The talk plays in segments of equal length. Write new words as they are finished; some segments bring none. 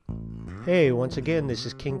Hey, once again, this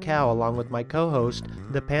is King Cow along with my co-host,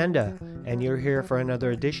 the Panda, and you're here for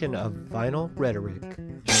another edition of Vinyl Rhetoric.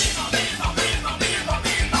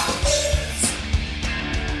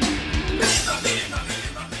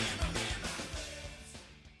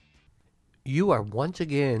 You are once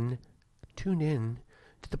again tuned in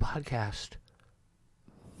to the podcast,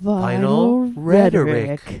 Vinyl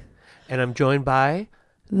Rhetoric. And I'm joined by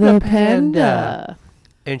the Panda.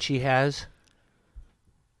 And she has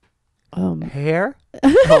hair? We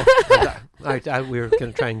were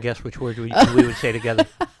going to try and guess which word we would say together.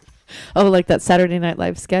 Oh, like that Saturday Night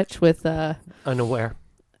Live sketch with... Unaware.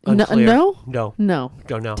 Unclear. No? No.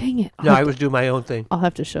 Don't know. Dang it. I was doing my own thing. I'll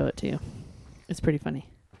have to show it to you. It's pretty funny.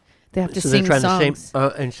 They have to So sing they're trying songs.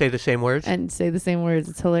 and say the same words? And say the same words.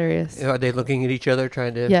 It's hilarious. Are they looking at each other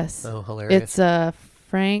trying to... Yes. Oh, hilarious. It's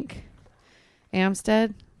Frank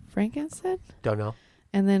Amstead. Frank Amstead? Don't know.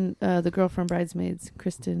 And then the girl from Bridesmaids,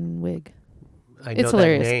 Kristen Wiig. I know It's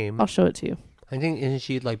hilarious. that name. I'll show it to you. I think, isn't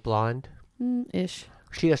she like blonde? Ish.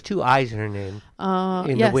 She has two eyes in her name.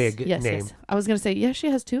 In yes, the wig yes, name. Yes. I was going to say, yes, she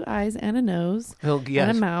has two eyes and a nose Oh, yes.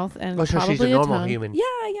 and a mouth and Oh, so probably she's a normal tongue. human. Yeah.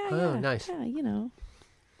 Oh, nice. Yeah, you know.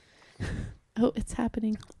 Oh, it's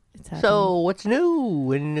happening. It's happening. So, what's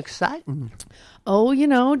new and exciting?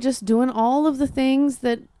 Oh, just doing all of the things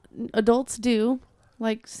that adults do,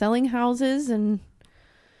 like selling houses and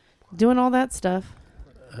doing all that stuff.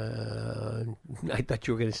 I thought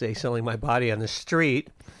you were going to say selling my body on the street.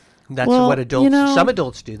 That's Well, what adults... some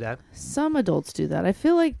adults do that. Some adults do that. I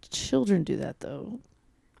feel like children do that, though.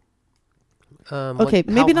 Okay,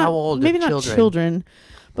 maybe how old maybe are not children,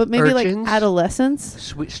 but maybe Urchins? like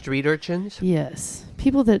adolescents. Street urchins? Yes.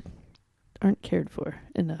 People that aren't cared for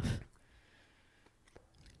enough.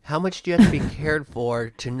 How much do you have to be cared for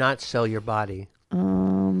to not sell your body?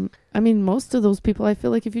 I mean, most of those people, I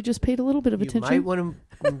feel like if you just paid a little bit of attention. You might want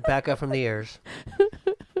to back up from the ears.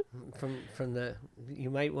 From the... You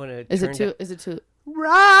might want to... Is it too...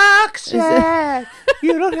 Roxanne!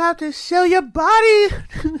 You don't have to sell your body!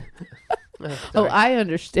 Oh, I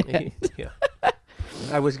understand. Yeah.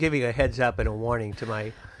 I was giving a heads up and a warning to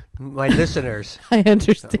my listeners. I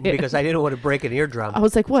understand. Because I didn't want to break an eardrum. I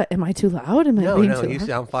was like, what? Am I too loud? Am I being No, too you loud?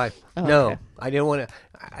 sound fine. Oh, no, okay. I didn't want to.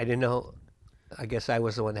 I didn't know. I guess I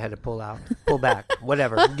was the one that had to pull back,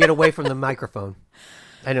 whatever. Get away from the microphone.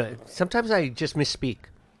 I know. Sometimes I just misspeak.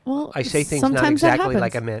 Well, I say things sometimes not exactly that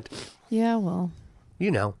like I happens. meant. Yeah, well.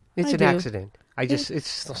 It's I an do. accident.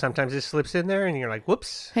 Sometimes it slips in there and you're like,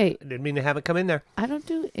 whoops. Hey. I didn't mean to have it come in there. I don't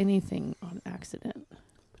do anything on accident.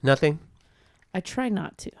 Nothing? I try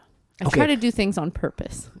not to. I Okay. try to do things on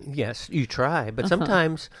purpose. Yes, you try. But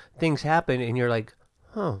sometimes things happen and you're like,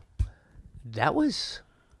 oh, that was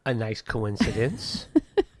a nice coincidence.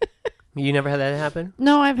 You never had that happen?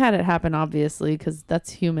 No, I've had it happen, obviously, because that's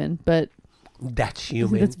human. But That's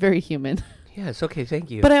human. that's very human. Yes, okay, thank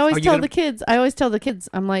you. But I always Are you tell gonna- the kids,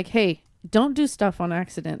 I'm like, hey, don't do stuff on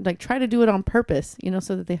accident. Like, try to do it on purpose,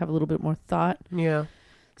 so that they have a little bit more thought. Yeah.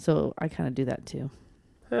 So I kind of do that too.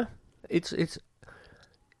 Yeah.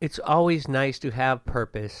 It's always nice to have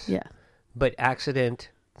purpose. Yeah. But accident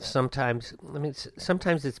sometimes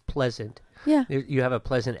it's pleasant. Yeah. You have a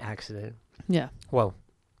pleasant accident. Yeah. Well,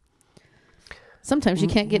 Sometimes you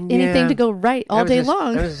can't get anything to go right all day long. I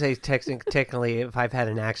was going to say technically if I've had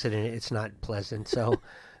an accident, it's not pleasant. So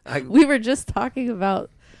we were just talking about,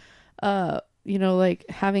 like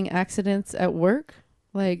having accidents at work.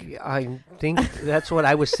 Like, I think that's what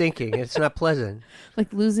I was thinking. It's not pleasant.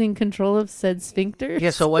 Like losing control of said sphincters. Yeah,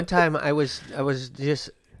 so one time I was just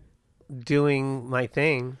doing my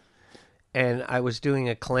thing, and I was doing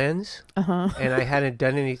a cleanse, and I hadn't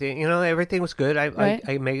done anything. Everything was good. Right.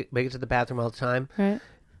 I make it to the bathroom all the time, Right.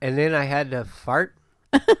 and then I had to fart.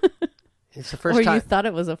 It's the first Or time. you thought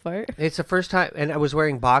it was a fart. It's the first time, and I was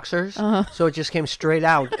wearing boxers, so it just came straight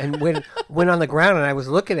out and went on the ground, and I was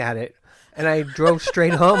looking at it, and I drove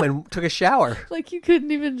straight home and took a shower. Like you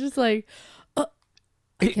couldn't even just like,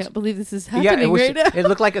 I can't believe this is happening Yeah, right now. it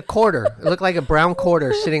looked like a quarter. It looked like a brown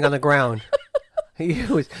quarter sitting on the ground.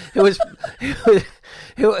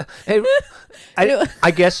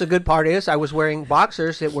 I guess the good part is I was wearing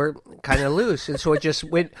boxers that were kind of loose, and so it just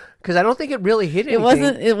went, because I don't think it really hit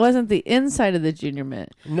anything. It wasn't the inside of the junior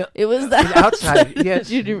mint. No, It was the outside. of Yes,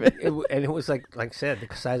 the junior mint. and it was like I said,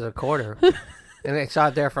 the size of a quarter. And I saw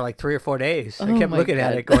it there for like 3 or 4 days. I Oh kept my looking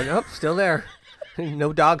at God. it, going, "Oh, still there."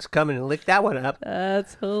 No dogs coming and lick that one up.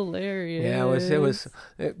 That's hilarious. Yeah,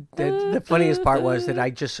 the funniest part was that I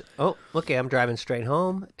just, okay, I'm driving straight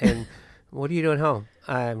home, and what are you doing home?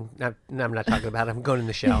 I'm not talking about it. I'm going in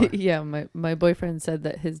the shower. Yeah, my boyfriend said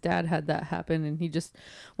that his dad had that happen, and he just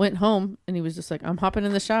went home, and he was just like, I'm hopping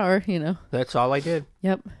in the shower, That's all I did.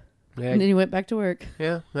 Yep. Yeah, And then he went back to work.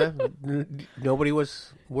 yeah. Nobody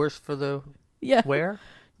was worse for the Yeah. wear.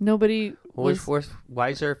 Nobody Was worse,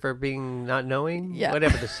 wiser for being not knowing. Yeah.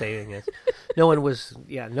 Whatever the saying is. No one was.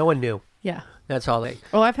 Yeah, no one knew. Yeah. That's all they.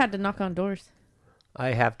 Oh, I've had to knock on doors.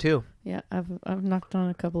 I have too, Yeah, I've knocked on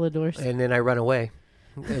a couple of doors. and then I run away.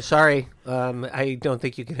 Sorry, I don't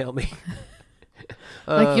think you can help me.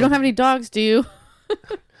 Like, you don't have any dogs, do you?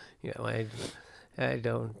 Yeah, I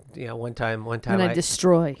don't. Yeah, one time And I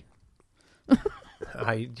destroy.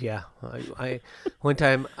 one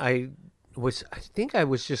time I think I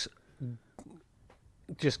was just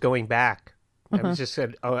going back. I was just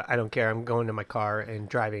said, oh, I don't care. I'm going to my car and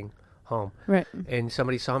driving home. Right. And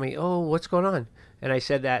somebody saw me. Oh, what's going on? And I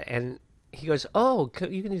said that, and he goes, oh,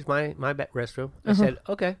 you can use my restroom. I said,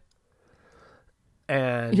 okay.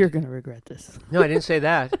 And You're going to regret this. no, I didn't say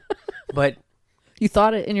that. But You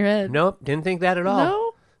thought it in your head. nope, didn't think that at all.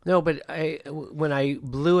 No? No, but when I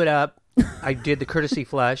blew it up, I did the courtesy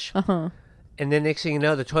flush. Uh-huh. And then next thing you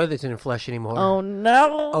know, the toilet didn't flush anymore. Oh,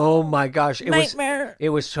 no. Oh my gosh. Nightmare. It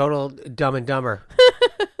was total Dumb and Dumber.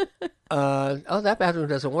 That bathroom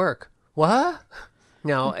doesn't work. What?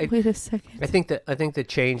 No, Wait a second. I think the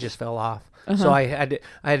chain just fell off. So I had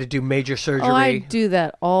to do major surgery. Oh, I do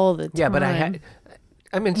that all the time. Yeah, but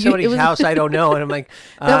I'm in somebody's house I don't know, and I'm like,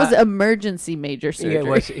 that was emergency major surgery.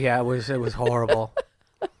 it was horrible.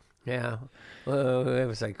 Yeah. It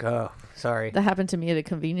was like, oh, sorry. That happened to me at a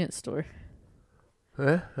convenience store.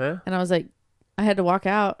 Huh? And I was like, I had to walk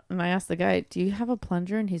out, and I asked the guy, do you have a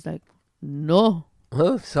plunger? And he's like, no.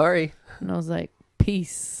 Oh, sorry. And I was like,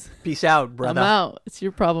 peace. Peace out, brother. I'm out. It's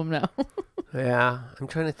your problem now. Yeah, I'm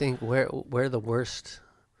trying to think where the worst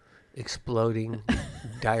exploding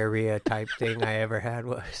diarrhea type thing I ever had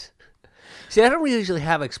was. See, I don't usually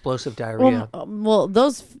have explosive diarrhea. Well,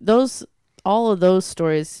 those all of those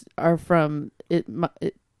stories are from it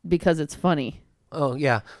because it's funny. Oh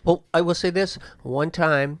yeah. Well, I will say this: one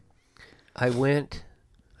time, I went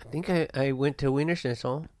to Wiener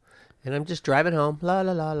Schnitzel, and I'm just driving home, la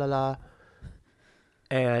la la la la,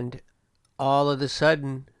 and all of a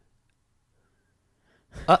sudden,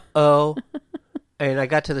 and I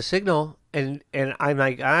got to the signal, and I'm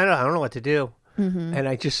like, I don't know what to do, and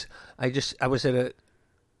I was at a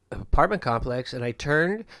apartment complex, and I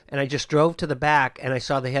turned and I just drove to the back, and I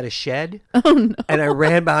saw they had a shed. Oh no. And I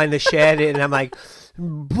ran behind the shed, and I'm like,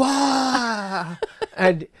 bah!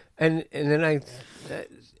 and then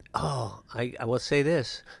I will say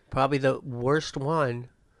this, probably the worst one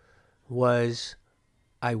was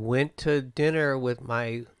I went to dinner with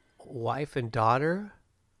my wife and daughter,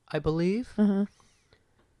 I believe,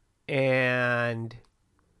 and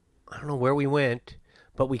I don't know where we went,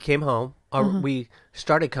 but we came home. Or we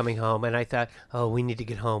started coming home, and I thought, oh, we need to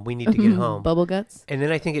get home. We need to get home. Bubble guts. And then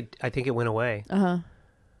I think it went away. Uh-huh.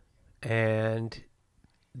 And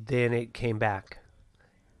then it came back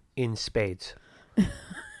in spades.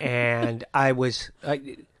 And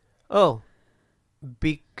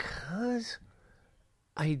because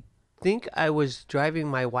I think I was driving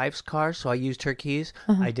my wife's car, so I used her keys.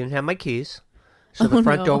 I didn't have my keys, so the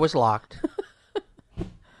front door was locked.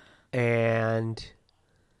 And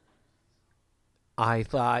I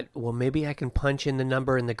thought, well, maybe I can punch in the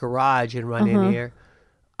number in the garage and run in here.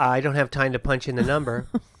 I don't have time to punch in the number.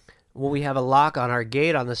 Well, we have a lock on our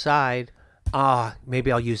gate on the side.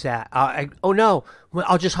 Maybe I'll use that. Oh, no. Well,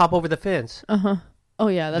 I'll just hop over the fence. Oh,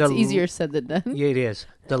 yeah. That's easier said than done. Yeah, it is.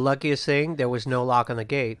 The luckiest thing, there was no lock on the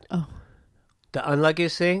gate. Oh. The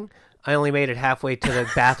unluckiest thing, I only made it halfway to the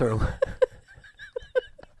bathroom.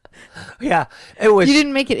 Yeah, it was. You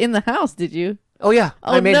didn't make it in the house, did you? Oh, yeah.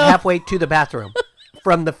 Oh, I made no. it halfway to the bathroom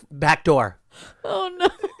from the back door. Oh, no.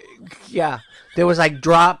 Yeah. There was like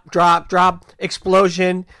drop,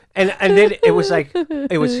 explosion. And then it was like,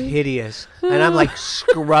 it was hideous. And I'm like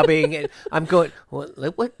scrubbing. And I'm going,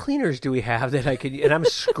 what cleaners do we have that I could, and I'm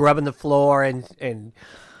scrubbing the floor and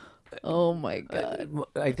Oh, my God.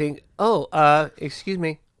 I think, excuse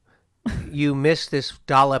me. You missed this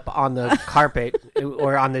dollop on the carpet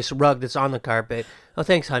or on this rug that's on the carpet. Oh,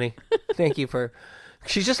 thanks, honey. Thank you for.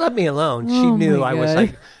 She just let me alone. She knew I was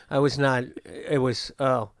like, I was not. It was,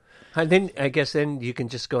 And then I guess then you can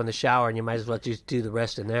just go in the shower and you might as well just do the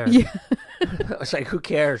rest in there. Yeah. I was like, who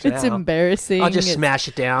cares now? It's embarrassing. I'll just smash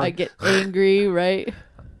it down. I get angry, right?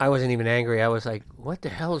 I wasn't even angry. I was like, what the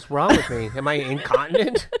hell is wrong with me? Am I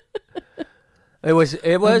incontinent? It was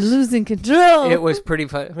I'm losing control. It was pretty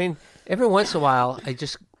fun. I mean, every once in a while,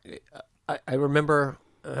 I remember,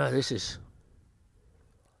 this is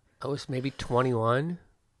I was maybe 21.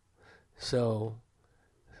 So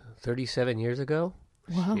 37 years ago?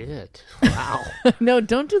 Wow. Shit. Wow. No,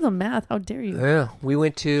 don't do the math. How dare you? Yeah. We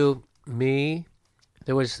went to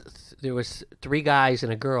there was 3 guys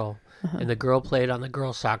and a girl. And the girl played on the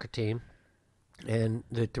girls' soccer team. And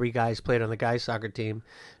the 3 guys played on the guys' soccer team.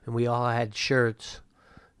 And we all had shirts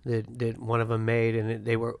that one of them made. And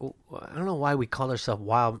they were, I don't know why we called ourselves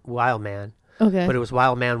Wild Man. Okay. But it was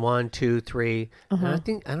Wild Man 1, 2, 3. Uh-huh.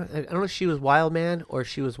 And I don't know if she was Wild Man or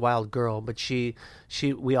she was Wild Girl, but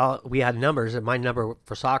we had numbers, and my number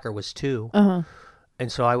for soccer was 2. Uh-huh.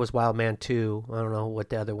 And so I was Wild Man 2. I don't know what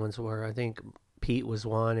the other ones were. I think Pete was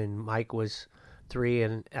 1 and Mike was 3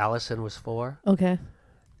 and Allison was 4. Okay.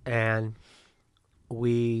 And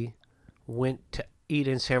we went to eat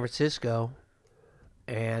in San Francisco.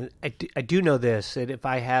 And I do know this, that if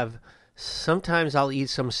I have, sometimes I'll eat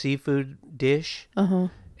some seafood dish, Uh-huh.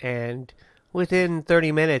 and within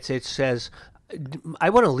 30 minutes it says, I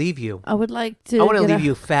want to leave you. I would like to. I want to leave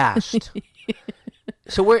you fast.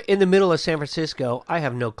 So we're in the middle of San Francisco. I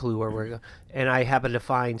have no clue where we're going. And I happen to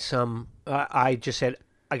find some, I just said,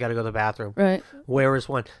 I got to go to the bathroom. Right. Where is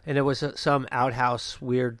one? And it was some outhouse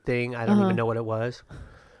weird thing. I don't even know what it was.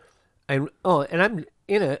 And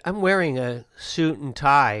I'm wearing a suit and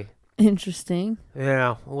tie. Interesting.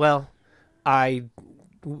 Yeah, well, I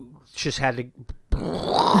just had to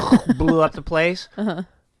blew up the place. Uh-huh.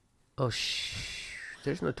 Oh,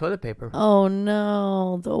 there's no toilet paper. Oh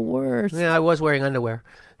no, the worst. Yeah, I was wearing underwear,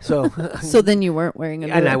 so So then you weren't wearing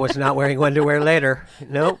underwear. and I was not wearing underwear later.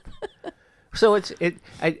 Nope. So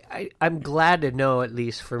I'm glad to know, at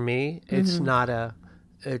least for me, it's not a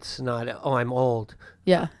oh, I'm old.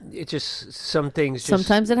 Yeah. It just, some things just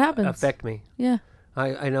Sometimes it happens. affect me. Yeah.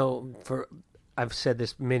 I know I've said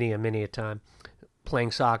this many a time. Playing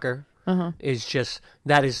soccer is just,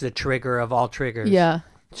 that is the trigger of all triggers. Yeah.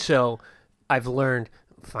 So I've learned,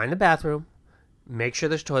 find the bathroom, make sure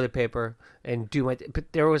there's toilet paper, and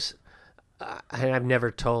but there was, and I've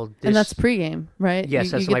never told this. And that's pregame, right?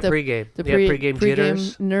 Yes, that's get my pregame. The Pregame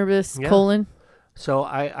jitters. Nervous, Yeah. colon. So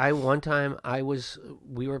I one time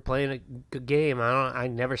we were playing a good game. I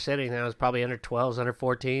never said anything. I was probably under 12s, under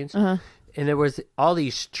 14s. Uh-huh. And there was all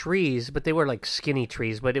these trees, but they were like skinny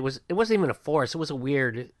trees, but it wasn't even a forest. It was a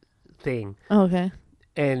weird thing. Oh, okay.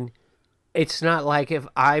 And it's not like if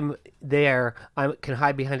I'm there, I can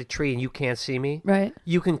hide behind a tree and you can't see me. Right.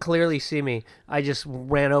 You can clearly see me. I just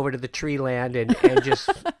ran over to the tree land and just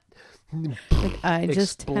Like I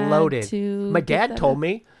just exploded. had to My get dad that told out.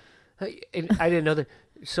 me. And I didn't know that.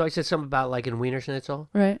 So I said something about like in Wiener Schnitzel.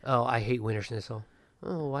 Right. Oh, I hate Wiener Schnitzel.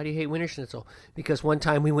 Oh, why do you hate Wiener Schnitzel? Because one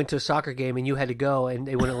time we went to a soccer game and you had to go and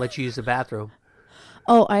they wouldn't let you use the bathroom.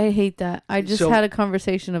 Oh, I hate that. I just So- had a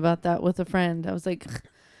conversation about that with a friend. I was like,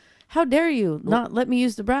 how dare you not let me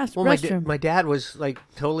use the Well, restroom? my dad was like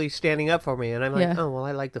totally standing up for me, and I'm like, Yeah. oh, well,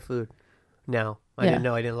 I like the food. No, I Yeah. didn't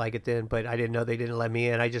know I didn't like it then, but I didn't know they didn't let me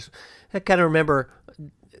in. I kind of remember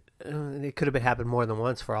it could have happened more than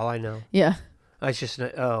once for all I know. Yeah. I was just,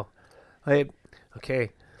 okay,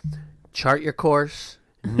 chart your course,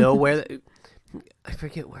 know where, I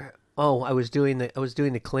forget where, I was doing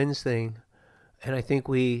the cleanse thing, and I think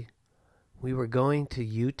we were going to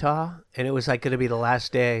Utah, and it was like going to be the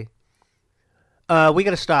last day. We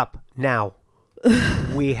got to stop now.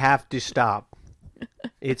 We have to stop.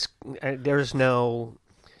 It's there's no.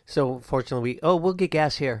 So fortunately, we'll get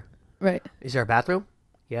gas here. Right. Is there a bathroom?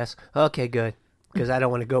 Yes. Okay, good. Because I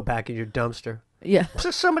don't want to go back in your dumpster. Yeah.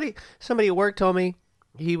 So somebody at work told me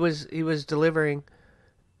he was delivering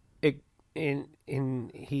it,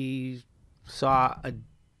 and he saw a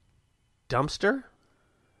dumpster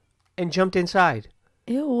and jumped inside.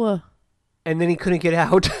 Ew. And then he couldn't get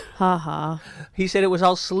out. Ha ha. He said it was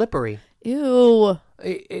all slippery. Ew.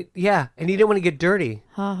 Yeah, and he didn't want to get dirty.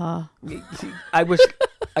 Ha ha.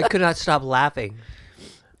 I could not stop laughing.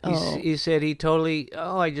 Oh. He said he totally,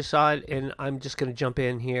 I just saw it, and I'm just going to jump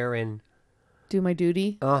in here and... Do my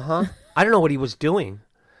duty. I don't know what he was doing,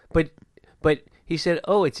 but he said,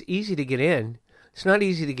 it's easy to get in. It's not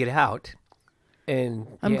easy to get out. And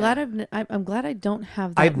I'm yeah. I'm glad I don't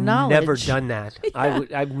have that I've knowledge. never done that. Yeah.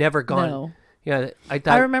 I've never gone. No. Yeah, I I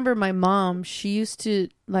thought. remember my mom, she used to,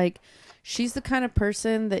 she's the kind of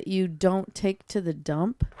person that you don't take to the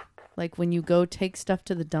dump. Like, when you go take stuff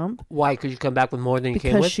to the dump. Why? Because you come back with more than you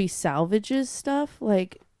came Because with? she salvages stuff.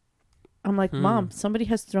 Like, I'm like, Mom, somebody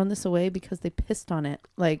has thrown this away because they pissed on it.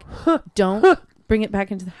 Like, don't bring it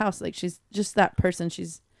back into the house. Like, she's just that person.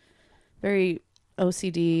 She's very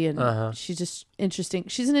OCD, and she's just interesting.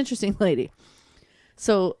 She's an interesting lady.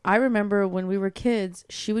 So I remember when we were kids,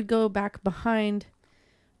 she would go back behind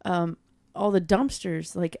all the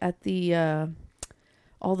dumpsters, like at the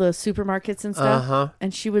all the supermarkets and stuff. Uh-huh.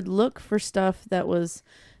 And she would look for stuff that was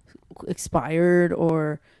expired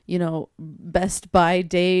or, best by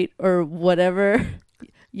date or whatever.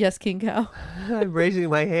 Yes, King Cow. I'm raising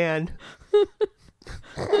my hand.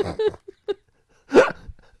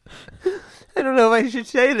 I don't know if I should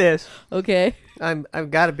say this. Okay.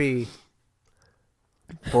 I've got to be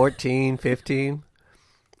 14, 15.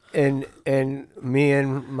 And me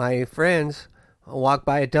and my friends walk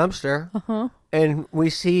by a dumpster and we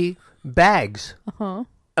see bags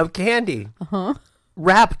of candy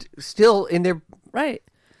wrapped still in their... Right.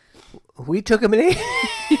 We took them and ate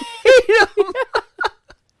them.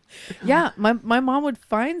 Yeah, my mom would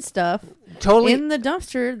find stuff Totally in the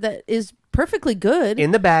dumpster that is perfectly good.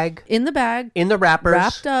 in the bag, in the bag, in the wrappers,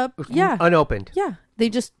 wrapped up. Yeah. unopened. Yeah. They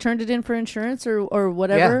just turned it in for insurance or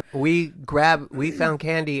whatever. Yeah, we found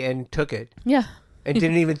candy and took it Yeah. and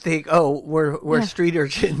didn't even think, oh, we're Yeah. street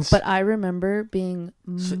urchins. But I remember being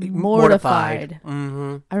mortified.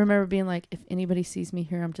 Mm-hmm. I remember being like, if anybody sees me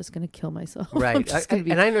here, I'm just going to kill myself. I'm Right, just gonna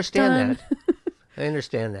be and I understand done. that. I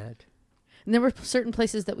understand that. And there were certain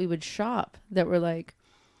places that we would shop that were like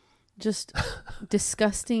just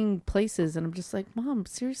disgusting places. And I'm just like, Mom,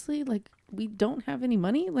 seriously? Like, we don't have any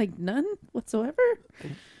money? Like, none whatsoever?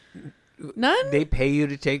 None? They pay you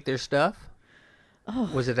to take their stuff? Oh.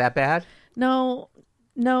 Was it that bad? No,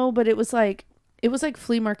 but it was like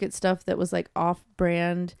flea market stuff that was like off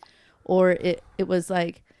brand, or it was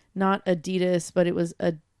like not Adidas, but it was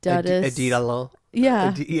Adidas. Adidas.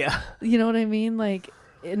 Yeah. Yeah. You know what I mean? Like,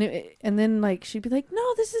 and then like she'd be like,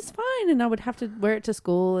 "No, this is fine," and I would have to wear it to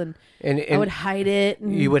school, and I would hide it.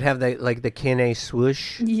 And you would have the Kine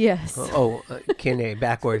swoosh. Yes. Kine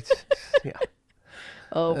backwards. Yeah.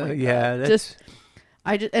 Oh my yeah. God. That's...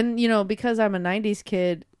 And because I'm a '90s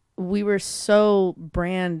kid, we were so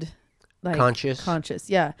brand like conscious.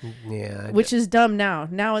 Yeah. Yeah. Which is dumb now.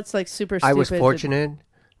 Now it's like super stupid. I was fortunate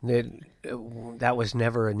that was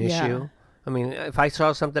never an issue. Yeah. I mean, if I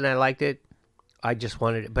saw something I liked it, I just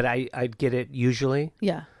wanted it, but I'd get it usually.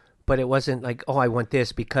 Yeah. But it wasn't like, oh, I want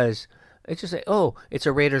this because it's just like, oh, it's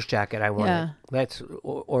a Raiders jacket I want. Yeah. That's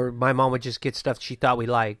or my mom would just get stuff she thought we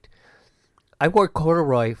liked. I wore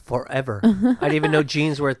corduroy forever. I didn't even know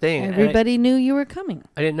jeans were a thing. Everybody knew you were coming.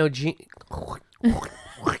 I didn't know jeans.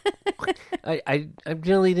 I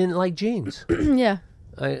really didn't like jeans. Yeah.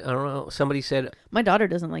 I don't know. Somebody said, my daughter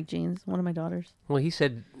doesn't like jeans. One of my daughters. well,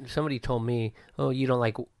 somebody told me, oh, you don't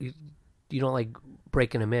like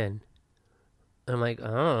breaking them in. I'm like, I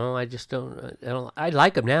don't know. I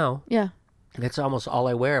like them now. Yeah. That's almost all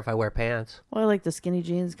I wear if I wear pants. Well, I like the skinny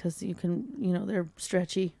jeans because you can, they're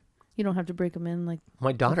stretchy. You don't have to break them in like.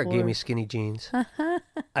 My daughter gave before. me skinny jeans.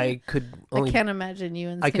 I can't imagine you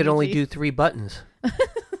in. I could only do 3 buttons.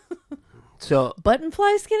 So button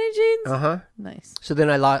fly skinny jeans. Nice. So then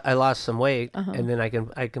I lost some weight, Uh-huh. and then I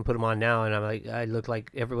can put them on now, and I'm like, I look like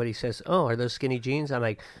everybody says, oh, are those skinny jeans? I'm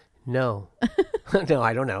like, no, no,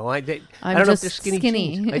 I don't know. I don't know if they're skinny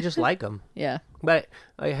jeans. I just like them. Yeah. But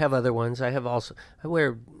I have other ones. I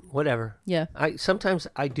wear whatever. Yeah. Sometimes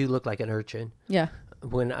I do look like an urchin Yeah.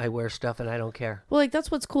 when I wear stuff, and I don't care. Well, like that's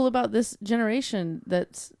what's cool about this generation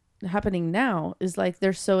that's happening now is like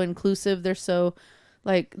they're so inclusive. They're so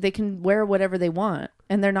like they can wear whatever they want,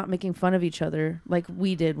 and they're not making fun of each other like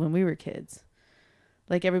we did when we were kids.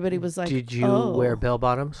 Like everybody was like, did you wear bell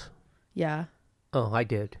bottoms? Yeah. Oh, I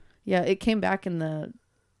did. Yeah, it came back in the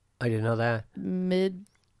I didn't know that. mid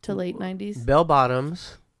to late 90s. Bell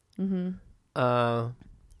bottoms. Mm-hmm.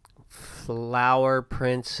 Flower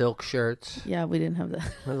print silk shirts. Yeah, we didn't have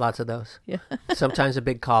that. Lots of those. Yeah. Sometimes a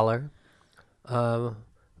big collar.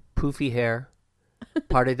 Poofy hair.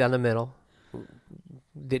 Parted down the middle.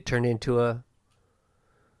 That turned into a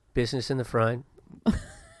business in the front.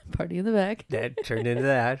 Party in the back. That turned into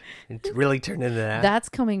that. It really turned into that. That's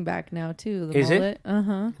coming back now too. The Is it? mullet.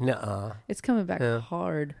 Uh-huh. Nuh-uh. It's coming back Yeah.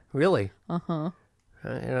 hard. Really? Uh-huh.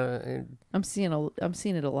 Uh, I'm seeing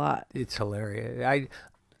it a lot. it's hilarious.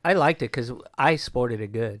 I liked it because I sported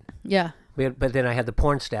it good. Yeah. But then I had the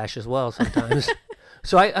porn stash as well sometimes.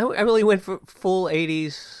 So I really went for full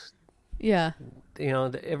 80s, Yeah.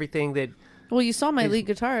 everything that, Well, you saw my lead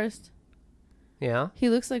guitarist. yeah. He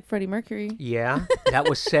looks like Freddie Mercury. Yeah. That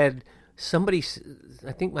was said,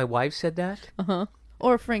 I think my wife said that. Uh-huh.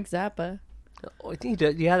 Or Frank Zappa. Oh, I think he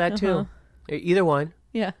did. Yeah, that too. Either one.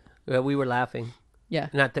 Yeah. We were laughing. Yeah.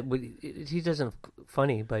 Not that he doesn't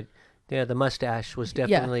funny, but yeah, the mustache was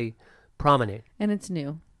definitely prominent. And it's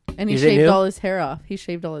new. And he Is it shaved new? all his hair off. He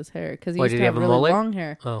shaved all his hair because he Why, used did to he have have a really mullet? long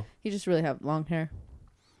hair. Oh. He just really have long hair.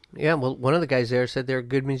 Yeah, well, one of the guys there said they're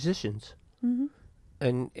good musicians. Mm-hmm.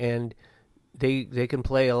 And they can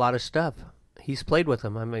play a lot of stuff. He's played with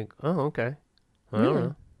them. I'm like, oh, okay. I don't Really?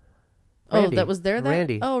 know. Oh, Randy. that was there. That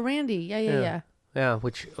Randy. Oh, Randy. Yeah. Yeah. Yeah,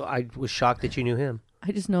 which I was shocked that you knew him.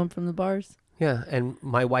 I just know him from the bars. Yeah, and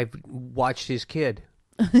my wife watched his kid,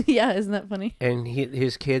 Yeah, isn't that funny? and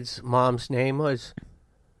his kid's mom's name was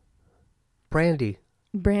Brandy.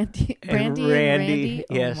 Brandy And and Randy.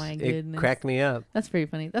 Yes, Oh my it goodness. cracked me up. That's pretty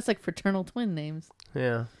funny. That's like fraternal twin names.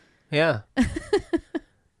 Yeah, yeah.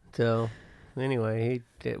 So, anyway,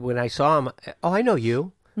 when I saw him, oh, I know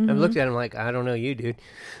you. I looked at him like, I don't know you, dude.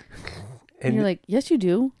 And you're like, yes, you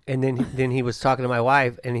do. And then he was talking to my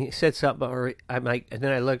wife, and he said something, or I'm like, and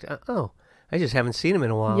then I looked, oh, I just haven't seen him in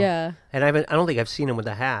a while. Yeah. And I don't think I've seen him with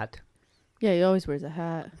a hat. Yeah, he always wears a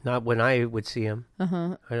hat. Not when I would see him.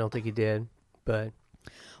 Uh-huh. I don't think he did, but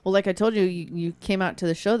Well, like I told you, you came out to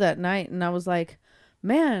the show that night, and I was like,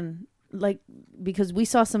 man, like, because we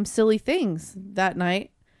saw some silly things that night.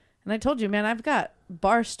 And I told you, man, I've got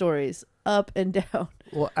bar stories up and down.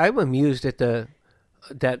 well, I'm amused at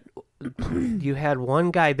that you had one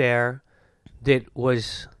guy there that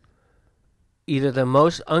was either the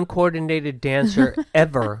most uncoordinated dancer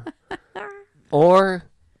ever, or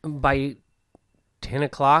by 10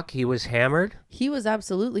 o'clock he was hammered. He was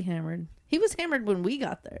absolutely hammered. He was hammered when we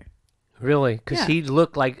got there. Really, because Yeah. he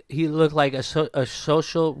looked like a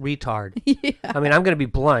social retard. Yeah. I mean, I'm going to be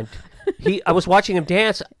blunt. I was watching him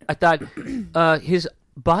dance. I thought his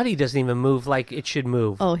body doesn't even move like it should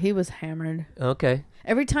move. Oh, he was hammered. Okay,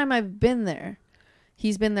 Every time I've been there,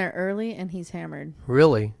 he's been there early and he's hammered.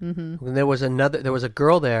 really. Mm-hmm. There was a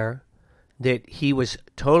girl there that he was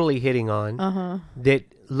totally hitting on. That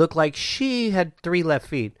looked like she had 3 left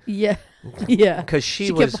feet. Yeah. Yeah. Because she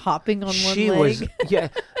kept was hopping on one she leg. was yeah,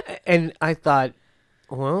 and I thought,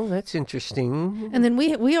 well, that's interesting. And then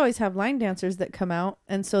we always have line dancers that come out,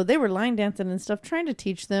 and so they were line dancing and stuff, trying to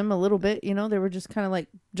teach them a little bit. You know, they were just kind of like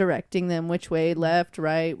directing them which way, left,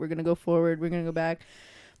 right. We're gonna go forward. We're gonna go back,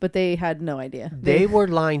 but they had no idea. They were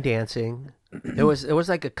line dancing. There was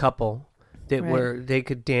like a couple that Right. they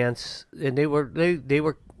could dance, and they were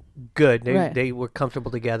good. Right. They were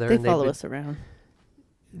comfortable together. They and follow us around.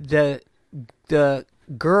 The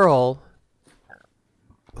girl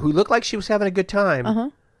who looked like she was having a good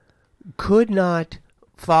time could not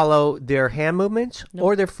follow their hand movements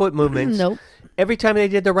or their foot movements. Nope. Every time they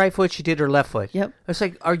did their right foot, she did her left foot. Yep. I was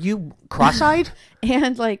like, "Are you cross-eyed?"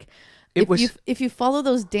 And like, It was- if you follow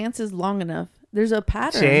those dances long enough, there's a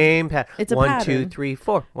pattern. Same pattern. It's a 1, pattern. 2, 3,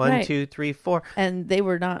 4. 1, Right. 2, 3, 4. And they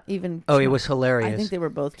were not even. Oh, it was hilarious. I think they were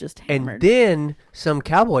both just And hammered. then some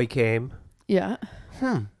cowboy came. Yeah.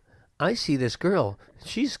 I see this girl.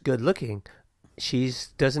 She's good looking. She's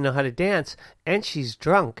doesn't know how to dance, and she's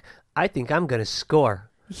drunk. I think I'm gonna score.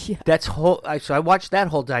 Yeah. So I watched that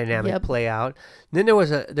whole dynamic Yep. play out. Then I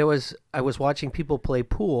was watching people play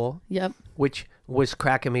pool, Yep. which was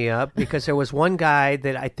cracking me up because there was one guy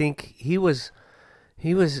that I think he was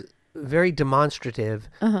very demonstrative,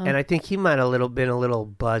 and I think he might have been a little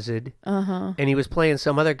buzzed. And he was playing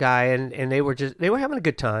some other guy, and they were having a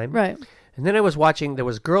good time. Right. And then I was watching, there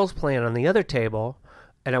was girls playing on the other table,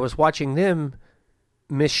 and I was watching them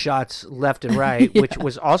miss shots left and right, Yeah. which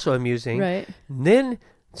was also amusing. Right. And then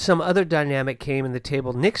some other dynamic came in the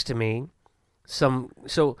table next to me.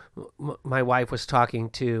 My wife was talking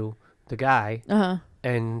to the guy,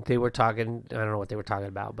 and they were talking, I don't know what they were talking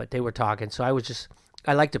about, but they were talking. So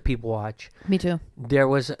I like to people watch. Me too. There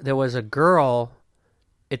was a girl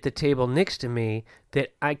at the table next to me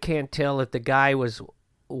that I can't tell if the guy was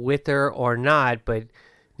with her or not, but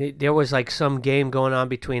there was like some game going on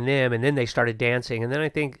between them, and then they started dancing, and then I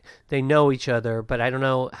think they know each other, but I don't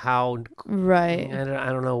know how. Right. I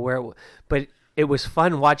don't know where, but it was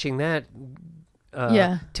fun watching that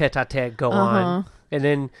tete-a-tete go on, and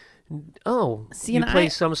then See, you and play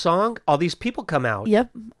some song, all these people come out.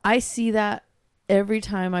 Yep. I see that every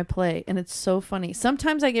time I play, and it's so funny.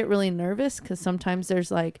 Sometimes I get really nervous because sometimes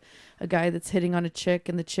there's like a guy that's hitting on a chick,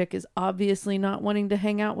 and the chick is obviously not wanting to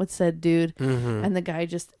hang out with said dude, and the guy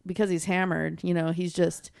just, because he's hammered, you know, he's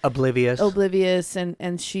just Oblivious,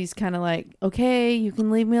 and she's kind of like, okay, you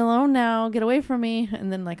can leave me alone now, get away from me. And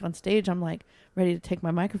then like on stage, I'm like ready to take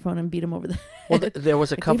my microphone and beat him over the head. Well, there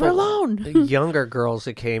was a Like, leave her couple alone. younger girls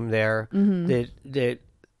that came there that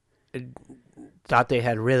thought they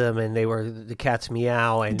had rhythm, and they were the cat's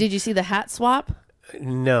meow. And Did you see the hat swap?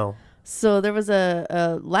 no, So there was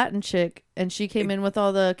a Latin chick, and she came in with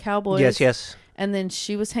all the cowboys. yes. And then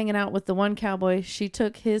she was hanging out with the one cowboy. She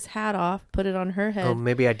took his hat off, put it on her head. Oh,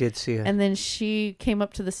 maybe I did see it. And then she came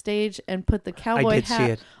up to the stage and put the cowboy did see hat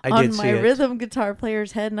it. I on did see my it. rhythm guitar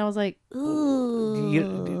player's head. And I was like,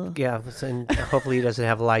 ooh. Yeah, and hopefully he doesn't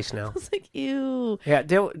have lice now. I was like, ew. Yeah,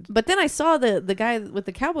 But then I saw the guy with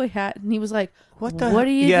the cowboy hat, and he was like, what are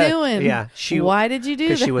you doing? Yeah, why did you do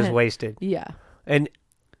that? Because she was wasted. Yeah. And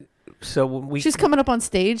so when we... She's coming up on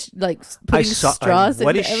stage, like, putting straws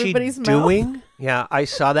what into is she everybody's mouth. doing? Yeah, I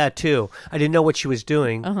saw that too. I didn't know what she was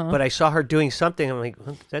doing, but I saw her doing something. I'm like,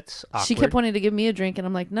 that's awkward. She kept wanting to give me a drink, and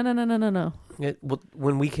I'm like, no.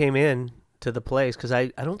 When we came in to the place, because I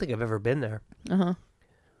don't think I've ever been there.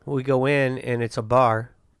 We go in, and it's a bar.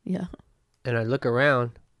 Yeah. And I look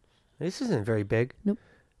around. This isn't very big. Nope.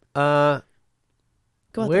 Go out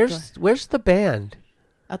that door. Where's the band?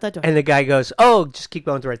 Out that door. And the guy goes, "Oh, just keep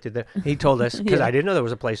going right through there." He told us because Yeah. I didn't know there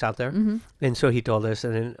was a place out there, Mm-hmm. and so he told us.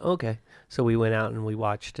 And then okay, so we went out and we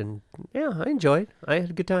watched, and yeah, I enjoyed. I had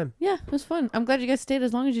a good time. Yeah, it was fun. I'm glad you guys stayed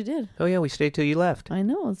as long as you did. Oh yeah, we stayed till you left. I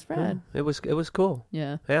know, it's rad. Yeah, it was cool.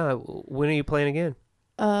 Yeah. Yeah, when are you playing again?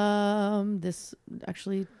 This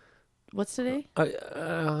actually, what's today?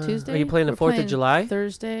 Tuesday. Are you playing the We're 4th of July?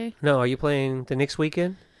 Thursday. No, are you playing the next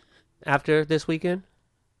weekend? After this weekend?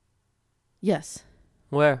 Yes.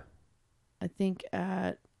 Where? I think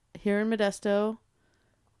here in Modesto,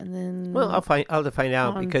 and then Well, I'll have to find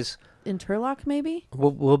out on- because in Turlock maybe.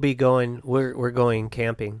 we'll be going. We're going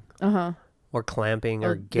camping Uh-huh. or clamping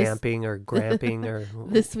or Oh, this- gamping or gramping or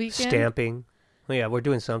This weekend? stamping. Well, yeah, we're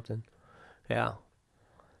doing something. Yeah.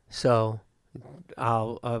 So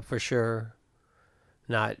I'll for sure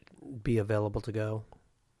not be available to go.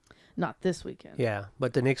 Not this weekend. Yeah,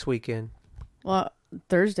 but the next weekend. Well,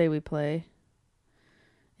 Thursday we play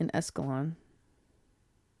in Escalon,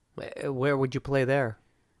 Where would you play there?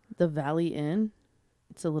 the Valley Inn.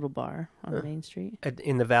 It's a little bar on Main Street.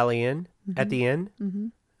 In the Valley Inn? At the inn? Mm-hmm.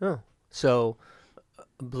 Oh, so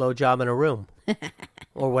a blowjob in a room,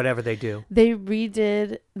 or whatever they do. They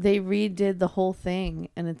redid the whole thing,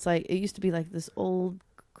 and it's like it used to be like this old,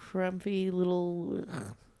 crumpy little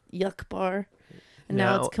yuck bar, and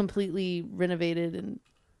now Now- it's completely renovated, and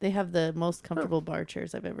they have the most comfortable bar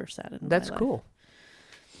chairs I've ever sat in. That's my life. cool.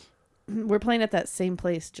 We're playing at that same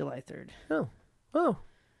place July 3rd, Oh,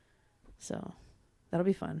 so that'll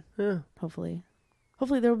be fun. yeah. Hopefully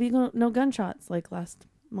there will be no gunshots like last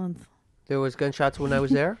month. There was gunshots when I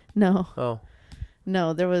was there. No, Oh,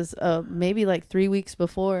 there was maybe like 3 weeks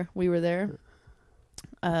before we were there.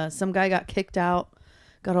 Some guy got kicked out,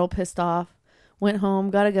 got all pissed off, went home,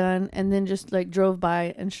 got a gun, and then just like drove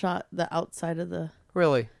by and shot the outside of the.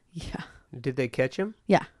 really? Yeah. Did they catch him?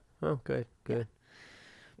 Yeah. Oh, good.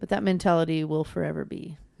 But that mentality will forever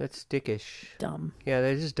be That's dickish. dumb. Yeah,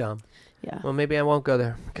 that is dumb. Yeah. Well, maybe I won't go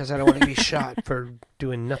there because I don't want to be shot for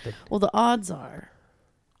doing nothing. Well, the odds are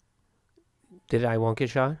I won't get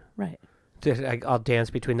shot? right. I'll dance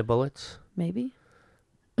between the bullets? Maybe.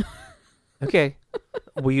 Okay.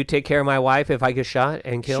 Will you take care of my wife if I get shot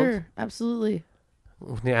and killed? Sure. Absolutely.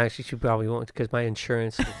 Yeah, actually, she probably won't because my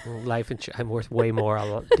insurance, life insurance, I'm worth way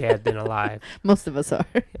more dead than alive. Most of us are.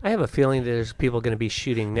 I have a feeling that there's people going to be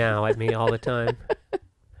shooting now at me all the time.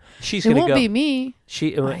 She's It going to won't go. be me.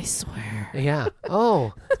 She. I swear. Yeah.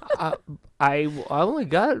 Oh, I only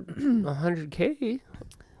got 100K.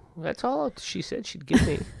 That's all she said she'd give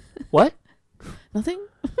me. What? Nothing.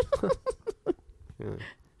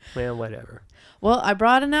 Well, whatever. Well, I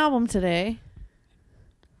brought an album today,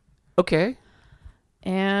 Okay.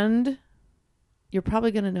 and you're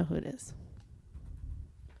probably gonna know who it is.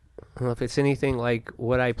 Well, if it's anything like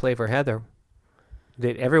what I play for Heather,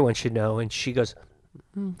 that everyone should know, and she goes,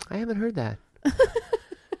 I haven't heard that.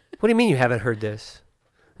 What do you mean you haven't heard this?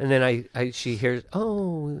 And then she hears,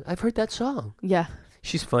 oh, I've heard that song. Yeah.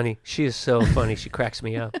 She's funny. She is so funny. She cracks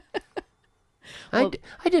me up. Well-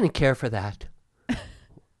 I didn't care for that.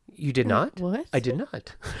 You did not? What? I did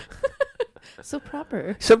not. So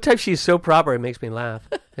proper. Sometimes she's so proper, it makes me laugh.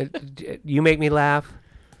 You make me laugh.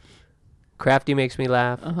 Crafty makes me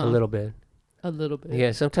laugh a little bit. A little bit.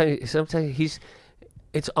 Yeah, sometimes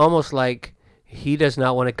it's almost like he does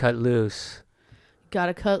not want to cut loose.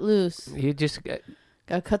 Gotta cut loose. You just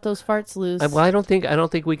Gotta cut those farts loose. well, I don't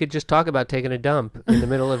think we could just talk about taking a dump in the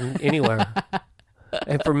middle of anywhere.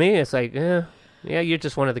 And for me, it's like, yeah, you're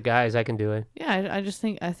just one of the guys. I can do it. Yeah,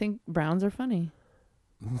 I think browns are funny.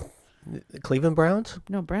 Cleveland Browns?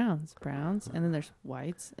 No, browns, and then there's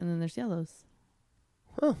whites, and then there's yellows.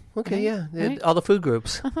 Oh, okay, Right, yeah. right. All the food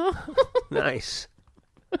groups. Nice.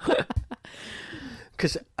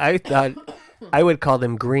 Because I thought I would call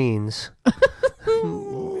them greens.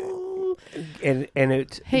 and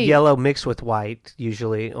it's Hey. yellow mixed with white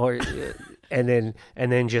usually, or and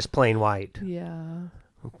then just plain white. Yeah,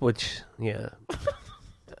 Which, yeah.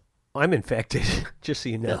 I'm infected, just so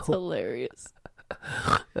you know. that's hilarious.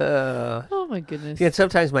 Oh my goodness. Yeah, and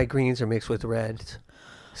sometimes my greens are mixed with reds.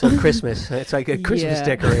 So Christmas, it's like a Christmas Yeah.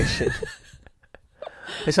 decoration.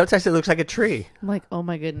 And sometimes it looks like a tree. I'm like, oh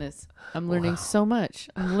my goodness. I'm learning so much.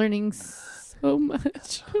 I'm learning so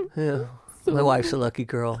much. Yeah. My wife's a lucky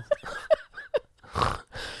girl.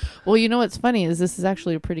 Well, you know what's funny is this is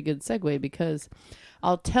actually a pretty good segue because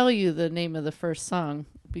I'll tell you the name of the first song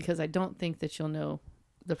because I don't think that you'll know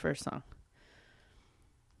the first song.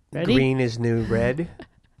 Ready? Green is new red.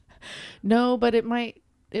 No, but it might.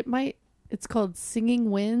 It's called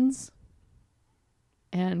Singing Winds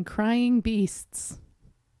and Crying Beasts.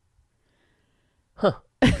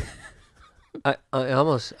 I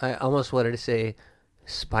almost wanted to say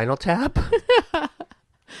Spinal Tap.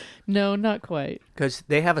 No, not quite. Because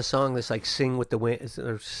they have a song that's like "Sing with the Wind"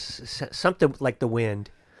 or something like the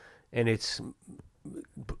wind, and it's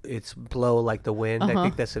 "Blow like the Wind." I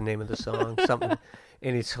think that's the name of the song. Something,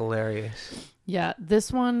 and it's hilarious. Yeah,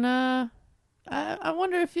 this one. I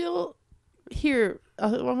wonder if you'll hear.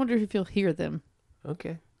 I wonder if you'll hear them.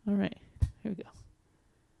 Okay. All right, here we go.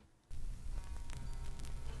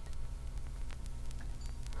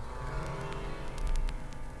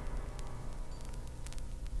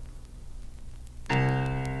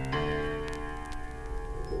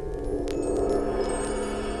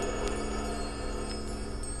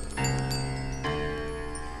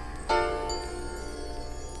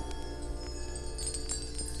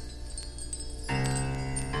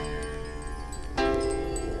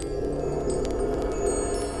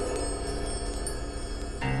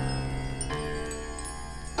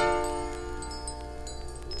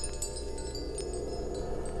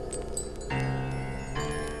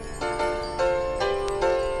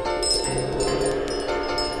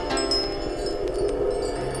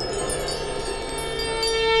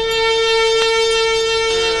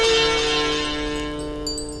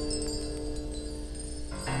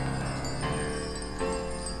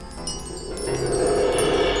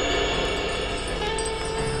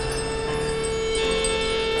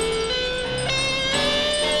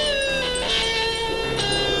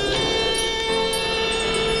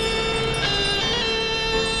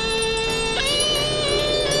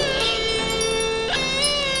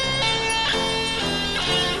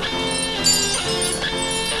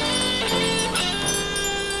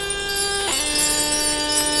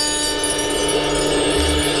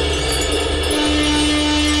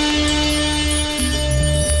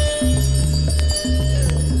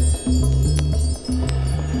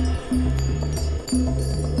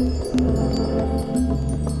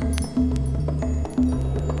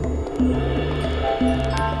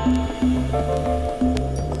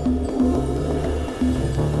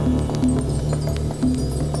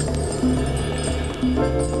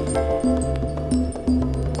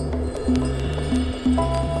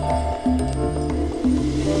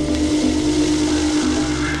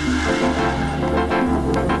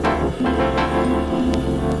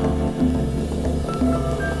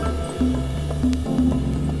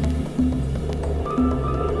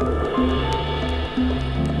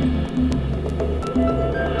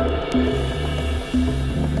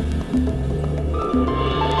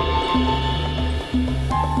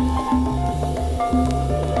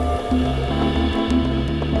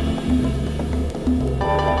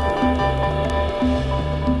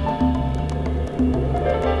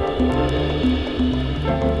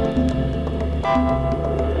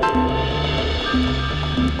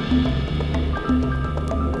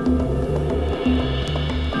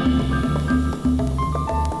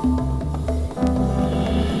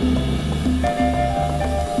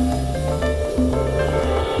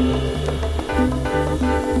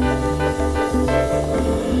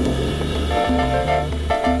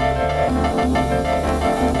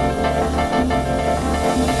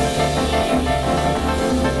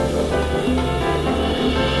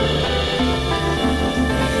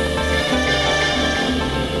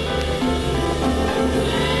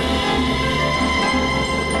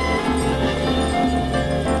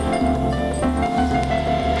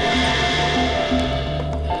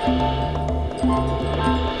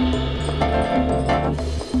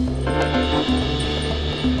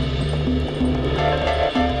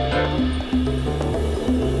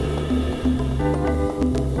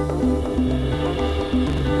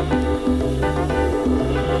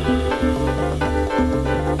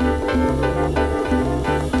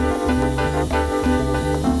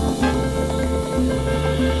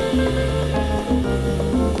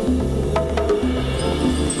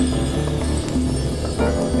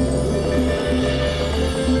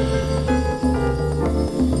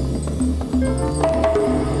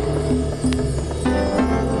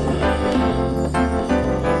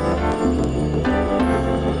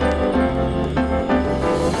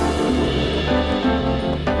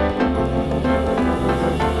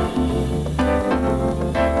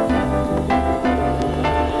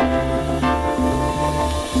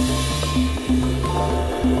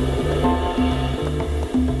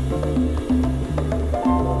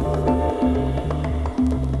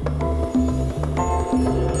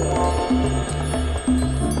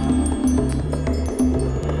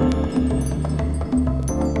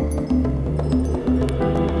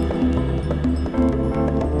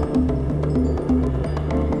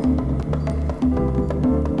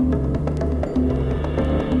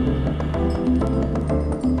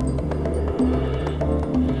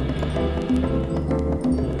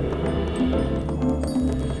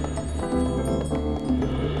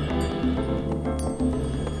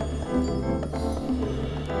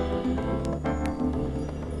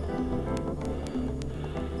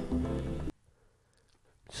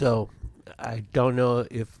 So I don't know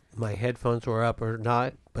if my headphones were up or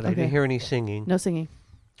not, but I Okay. didn't hear any singing. No singing.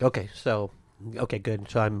 Okay, good.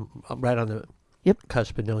 So I'm right on the Yep.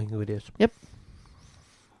 cusp of knowing who it is. Yep.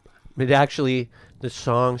 It actually, the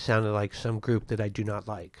song sounded like some group that I do not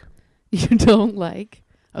like. You don't like?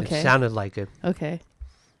 Okay. It sounded like it, Okay.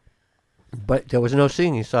 but there was no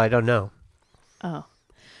singing, so I don't know. Oh.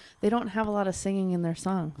 They don't have a lot of singing in their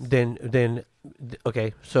songs.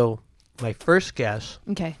 Okay, so my first guess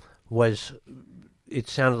Okay. was it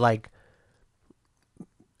sounded like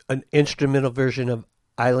an instrumental version of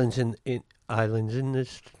Islands in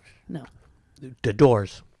this. No. The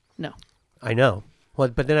Doors. No. I know. Well,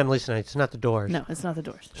 but then I'm listening. It's not the Doors. No, it's not the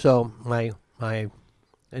Doors. So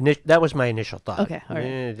that was my initial thought. Okay, all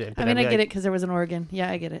right. But I get it because there was an organ.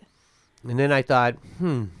 Yeah, I get it. And then I thought,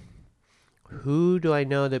 who do I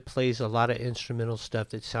know that plays a lot of instrumental stuff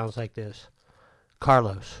that sounds like this?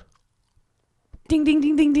 Carlos. Ding, ding,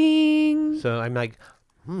 ding, ding, ding. So I'm like,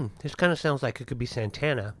 this kind of sounds like it could be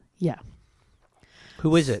Santana. Yeah.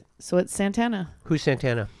 Who is it? So it's Santana. Who's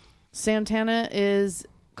Santana? Santana is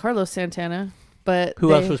Carlos Santana, but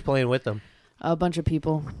Who else was playing with them? a bunch of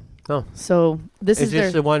people. Oh. So this Is is this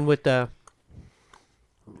their... the one with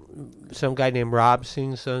some guy named Rob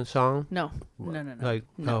sings a song? No. No. Like,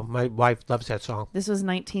 No. oh, my wife loves that song. This was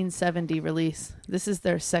 1970 release. This is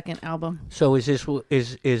their second album. So is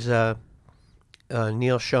Neil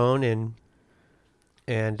Schon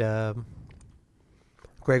and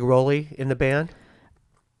Greg Rowley in the band?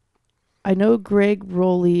 I know Greg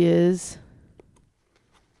Rowley is...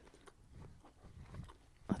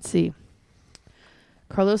 Let's see.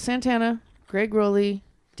 Carlos Santana, Greg Rowley,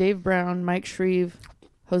 Dave Brown, Mike Shreve,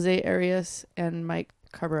 Jose Arias, and Mike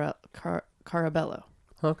Carabello.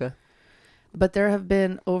 Okay. But there have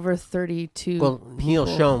been over 32 Well, Neil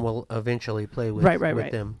people. Schon will eventually play with, Right.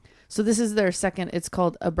 with them. So this is their second. It's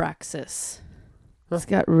called Abraxas. Huh. It's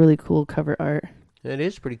got really cool cover art. It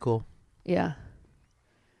is pretty cool. Yeah.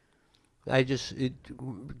 My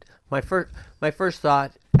first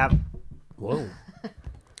thought. Whoa.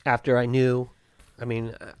 After I knew, I'm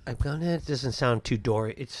going. It doesn't sound too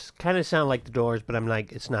Doors. It's kind of sound like the Doors, but I'm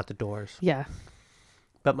like, it's not the Doors. Yeah.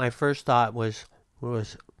 But my first thought was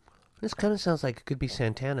this kind of sounds like it could be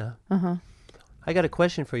Santana. Uh-huh. I got a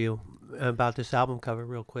question for you about this album cover,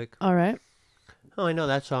 real quick. All right. Oh, I know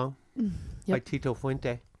that song by Yep. Tito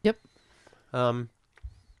Fuente. Yep.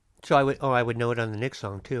 So I would know it on the Nick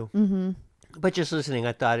song too. Mm-hmm. But just listening,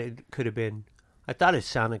 I thought it could have been. I thought it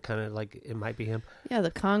sounded kind of like it might be him. Yeah,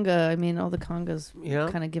 the conga. All the congas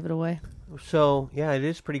kind of give it away. So yeah, it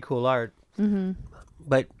is pretty cool art. Mm-hmm.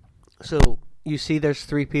 But so you see, there's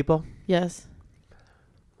 3 people. Yes.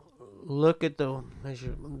 Look at the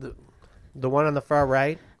one on the far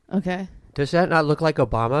right. Okay. Does that not look like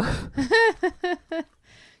Obama?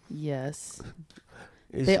 Yes.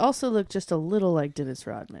 They also look just a little like Dennis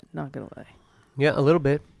Rodman. Not gonna lie. Yeah, a little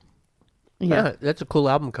bit. Yeah. That's a cool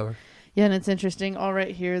album cover. Yeah, and it's interesting. All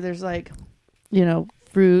right here, there's like,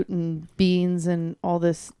 fruit and beans and all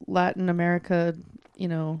this Latin America,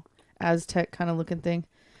 Aztec kind of looking thing.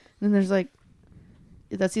 And then there's like,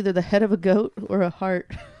 that's either the head of a goat or a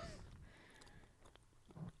heart.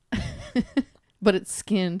 But it's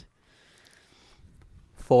skinned.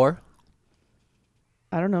 4?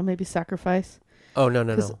 I don't know, maybe sacrifice. Oh, no.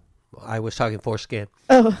 I was talking foreskin.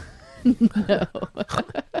 Oh, no.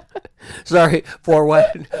 Sorry, for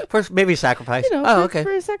what? First, maybe sacrifice. Okay.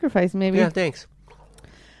 For a sacrifice, maybe. Yeah, thanks.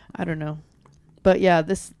 I don't know. But yeah,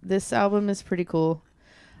 this album is pretty cool.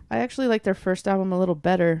 I actually like their first album a little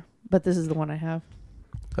better, but this is the one I have.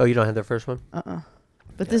 Oh, you don't have their first one?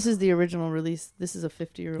 But this is the original release. This is a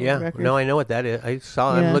 50-year-old record. No, I know what that is. I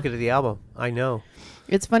saw. Yeah. I'm looking at the album. I know.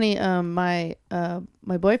 It's funny. My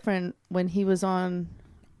boyfriend, when he was on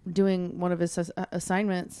doing one of his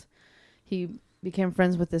assignments, he became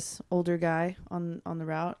friends with this older guy on the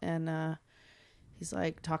route, and he's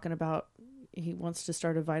like talking about he wants to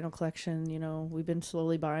start a vinyl collection. We've been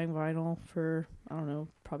slowly buying vinyl for, I don't know,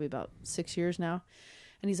 probably about 6 years now.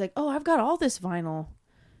 And he's like, "Oh, I've got all this vinyl."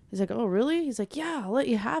 He's like, "Oh, really?" He's like, "Yeah, I'll let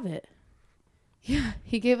you have it." Yeah,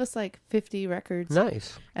 he gave us like 50 records.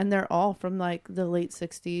 Nice. And they're all from like the late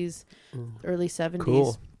 60s, early 70s.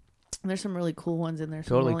 Cool. And there's some really cool ones in there.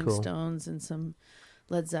 Some Totally Rolling cool. Stones and some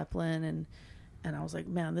Led Zeppelin. And I was like,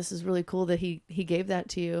 man, this is really cool that he gave that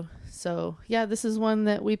to you. So, yeah, this is one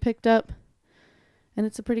that we picked up. And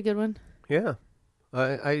it's a pretty good one. Yeah.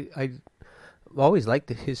 I always liked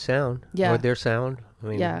his sound. Yeah. Or their sound.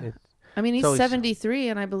 Yeah. He's always 73,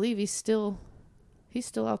 and I believe he's still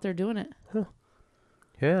out there doing it.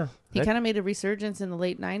 Yeah. He kind of made a resurgence in the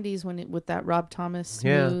late 90s with that Rob Thomas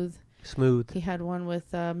Yeah. Smooth. Smooth. He had one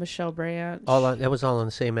with Michelle Branch. That was all on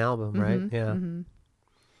the same album, right? Yeah. Mm-hmm.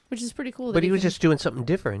 Which is pretty cool. But he was just doing something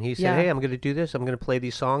different. He said, Yeah. "Hey, I'm going to do this. I'm going to play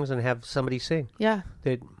these songs and have somebody sing." Yeah.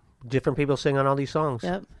 That different people sing on all these songs.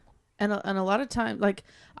 Yep. And a lot of time, like,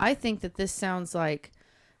 I think that this sounds like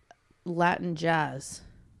Latin jazz.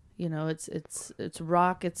 You know, it's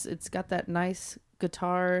rock. It's got that nice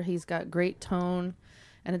guitar. He's got great tone,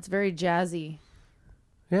 and it's very jazzy.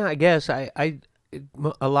 Yeah, I guess a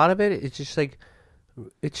lot of it, it's just like,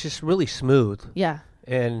 it's just really smooth. Yeah.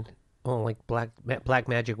 And like Black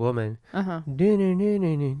Magic Woman. Uh-huh.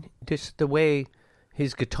 Just the way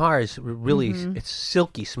his guitar is really, it's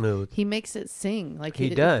silky smooth. He makes it sing. Like he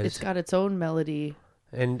does. It's got its own melody.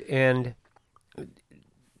 And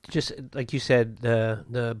just like you said,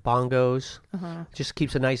 the bongos just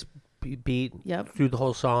keeps a nice beat Yep. through the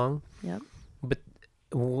whole song. Yep. But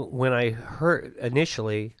when I heard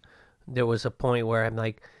initially, there was a point where I'm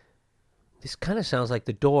like, this kind of sounds like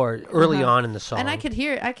The Doors early on in the song. And I could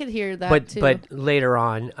hear that too. But later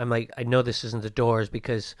on, I'm like, I know this isn't The Doors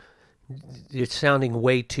because it's sounding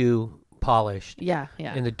way too polished. Yeah,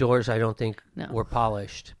 yeah. And The Doors, I don't think No. were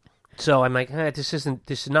polished. So I'm like, this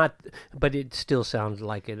is not, but it still sounded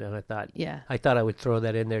like it. And I thought I would throw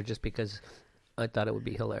that in there just because I thought it would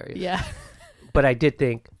be hilarious. Yeah. But I did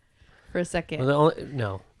think. For a second.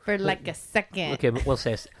 No. For like a second. Okay, we'll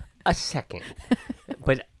say a second.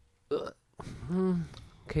 But,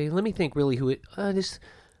 okay, let me think really who it,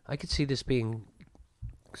 I could see this being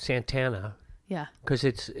Santana. Yeah.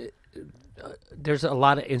 Because there's a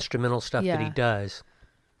lot of instrumental stuff that he does.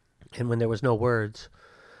 And when there was no words.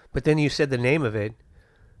 But then you said the name of it.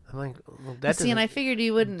 I'm like, well, that See, and I figured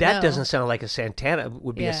you wouldn't That know. doesn't sound like a Santana,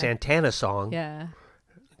 would be a Santana song. Yeah.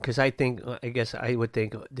 Because I guess I would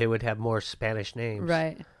think they would have more Spanish names.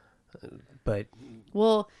 Right. But.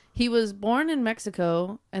 Well, he was born in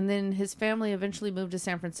Mexico, and then his family eventually moved to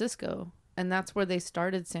San Francisco. And that's where they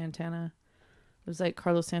started Santana. It was like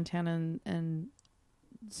Carlos Santana and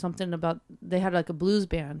something about, they had like a blues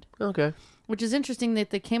band. Okay. Which is interesting that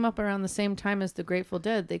they came up around the same time as the Grateful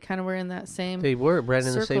Dead. They kind of were in that same. They were right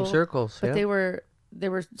in the same circles, but they were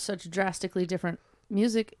such drastically different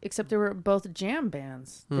music. Except they were both jam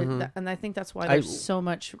bands, and I think that's why there's so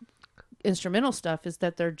much instrumental stuff. Is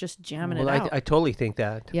that they're just jamming it out. I totally think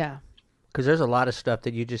that. Yeah. Because there's a lot of stuff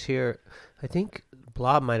that you just hear. I think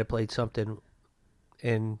Blob might have played something,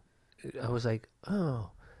 and I was like,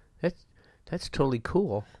 oh, that's totally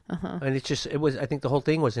cool. And I think the whole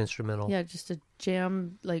thing was instrumental. Yeah, just a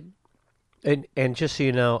jam, like. And just so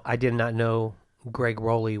you know, I did not know Greg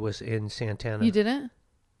Rowley was in Santana. You didn't?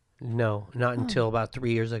 No, not until about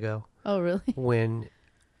 3 years ago. Oh, really? When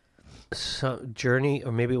Journey,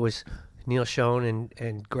 or maybe it was Neil Schon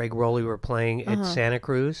and Greg Rowley were playing at Santa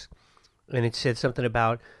Cruz, and it said something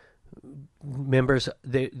about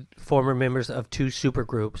former members of two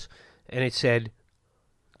supergroups, and it said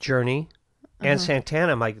Journey and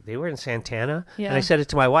Santana. I'm like, they were in Santana? Yeah. And I said it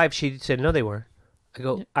to my wife. She said, no, they were. I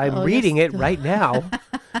go, I'm Oh, reading yes. it right now.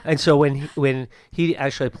 And so when he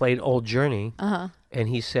actually played Old Journey, and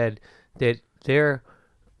he said that they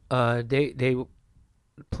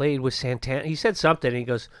played with Santana. He said something, and he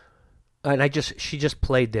goes, and she just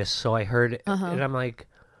played this, so I heard it. And I'm like,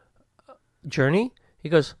 Journey? He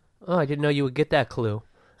goes, oh, I didn't know you would get that clue.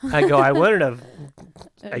 I go, I wanted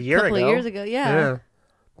a year ago. A couple of years ago, yeah.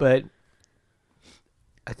 But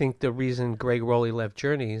I think the reason Greg Rowley left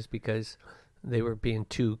Journey is because they were being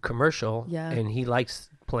too commercial. Yeah. And he likes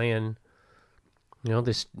playing,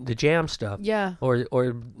 the jam stuff. Yeah.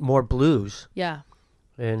 Or more blues. Yeah.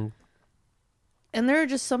 And there are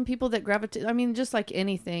just some people that gravitate. I mean, just like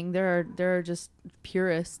anything, there are just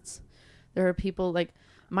purists. There are people, like,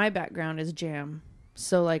 my background is jam.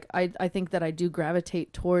 So, like, I think that I do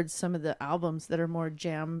gravitate towards some of the albums that are more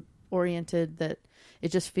jam oriented, that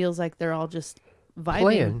it just feels like they're all just vibing.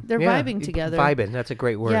 Playing. They're vibing together. Vibing, that's a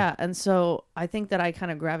great word. Yeah, and so I think that I kind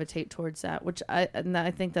of gravitate towards that, and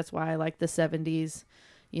I think that's why I like the 70s,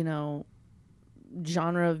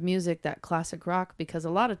 genre of music, that classic rock, because a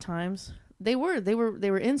lot of times they were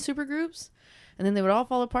in supergroups, and then they would all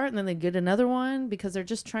fall apart, and then they'd get another one because they're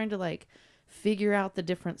just trying to, like, figure out the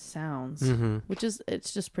different sounds, which is,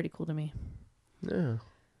 it's just pretty cool to me. Yeah,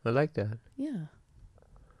 I like that. Yeah.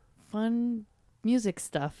 Fun music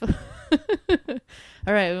stuff.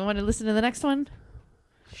 All right, we want to listen to the next one?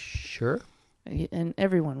 Sure. And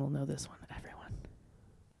everyone will know this one. Everyone.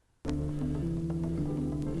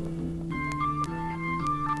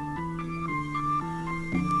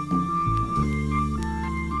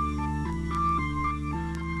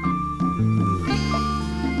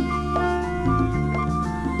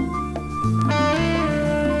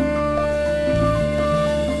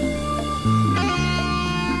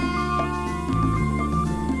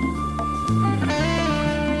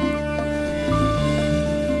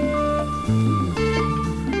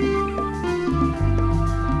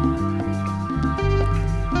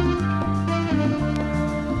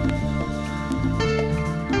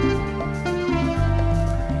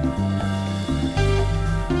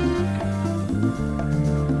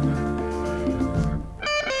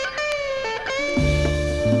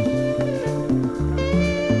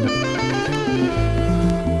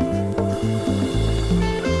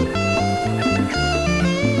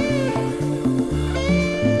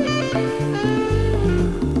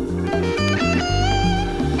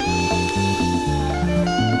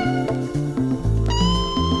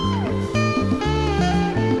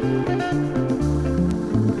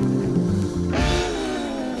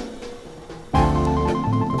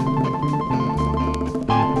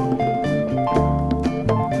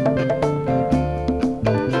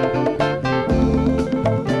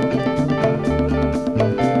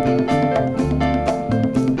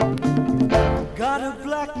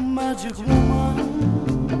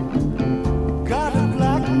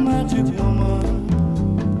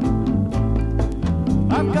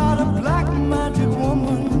 got a black magic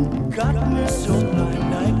woman, got me so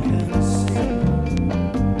blind I can't see.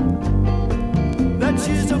 That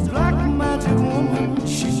she's a black magic woman,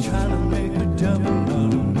 she's trying to make a devil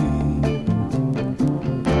out of me.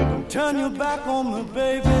 Don't turn your back on me,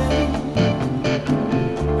 baby.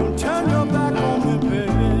 Don't turn your back on me,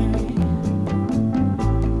 baby.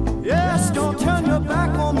 Yes, don't turn your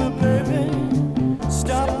back on me, baby.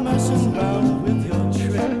 Stop messing around with your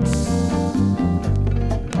tricks.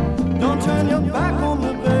 Don't turn your back on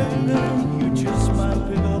me, baby. You just might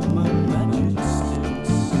pick up my magic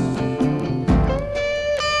sticks.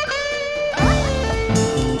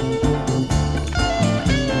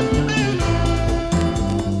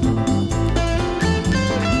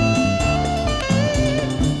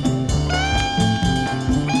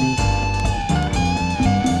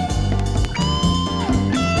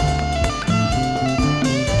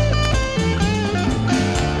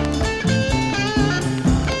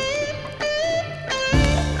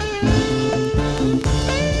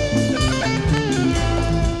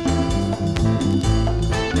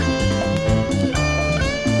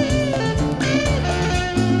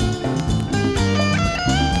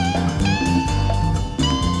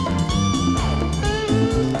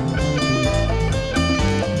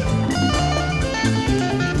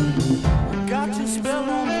 Got your spell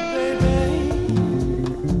on me, baby.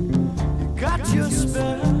 You got your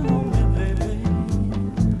spell on me, baby.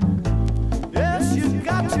 Yes, you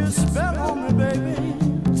got your spell on me, baby.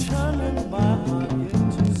 Turning my heart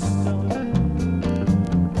into stone.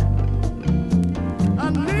 I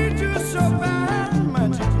need you so bad,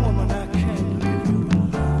 magic woman, I can't leave you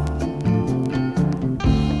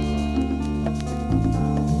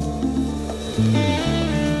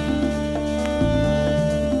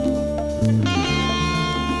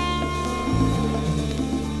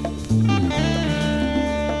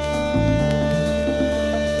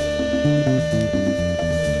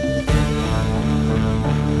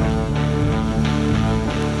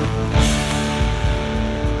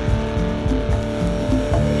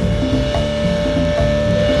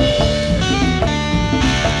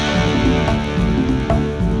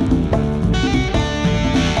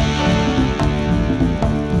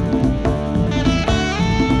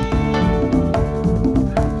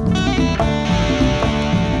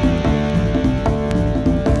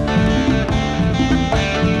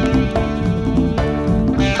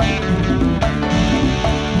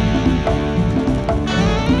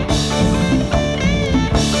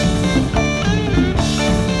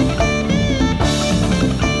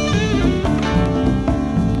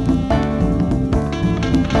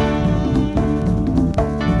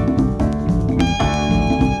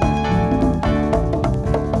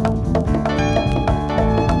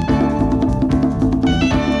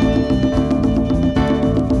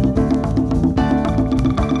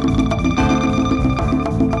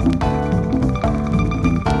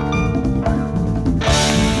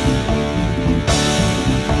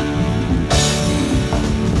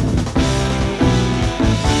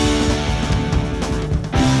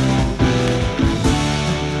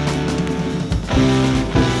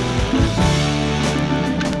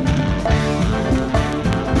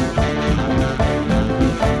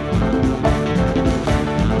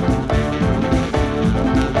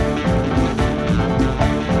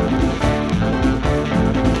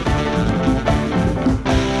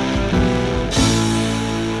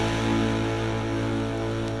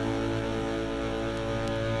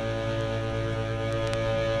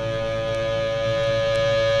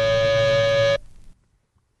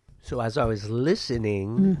So as I was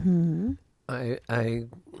listening,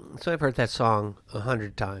 so I've heard that song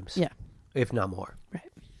 100 times, Yeah. if not more. Right.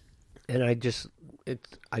 And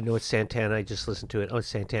I know it's Santana. I just listened to it. Oh, it's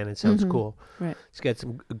Santana. It sounds cool. Right. It's got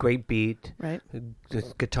some great beat. Right.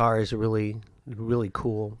 The guitar is really, really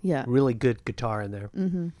cool. Yeah. Really good guitar in there.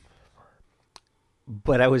 Mm-hmm.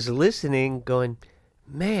 But I was listening going,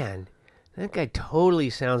 man, that guy totally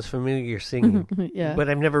sounds familiar singing. Yeah. But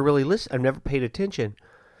I've never really listened. I've never paid attention.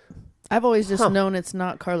 I've always just known it's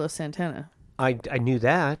not Carlos Santana. I knew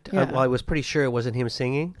that. Yeah. I was pretty sure it wasn't him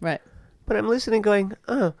singing. Right. But I'm listening going,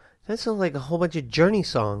 oh, that sounds like a whole bunch of Journey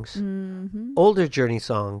songs. Older Journey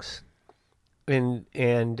songs.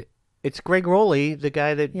 And it's Greg Rowley, the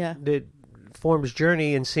guy that forms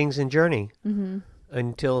Journey and sings in Journey. Mm-hmm.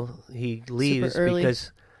 Until he leaves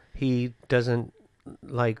because he doesn't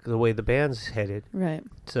like the way the band's headed. Right.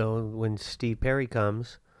 So when Steve Perry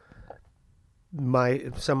comes,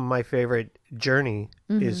 some of my favorite Journey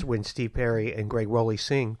is when Steve Perry and Greg Rowley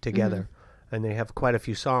sing together, and they have quite a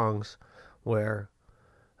few songs where,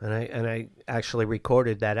 and I actually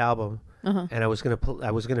recorded that album, and I was gonna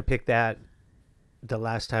pick that the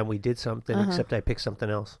last time we did something, Uh-huh. except I picked something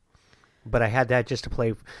else. But I had that just to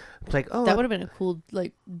play. Like, oh, That would have been a cool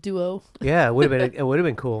like duo, yeah, it would have been. It would have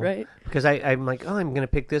been cool, right? Because I'm like, oh, I'm gonna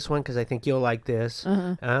pick this one because I think you'll like this.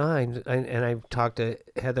 Uh-huh. And I talked to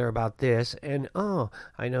Heather about this, and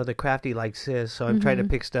I know that Crafty likes this, so I'm trying to Mhm.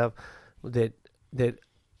 pick stuff that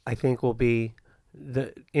I think will be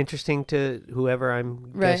interesting to whoever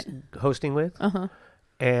I'm Right. hosting with, Uh-huh.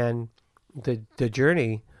 and the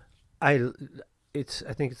journey, I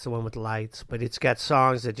think it's the one with lights, but it's got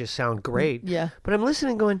songs that just sound great. Yeah. But I'm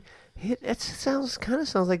listening, going, it sounds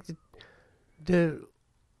like the.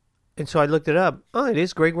 And so I looked it up. Oh, it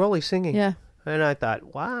is Greg Rowley singing. Yeah. And I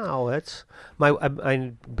thought, wow, that's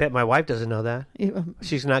I bet my wife doesn't know that. You-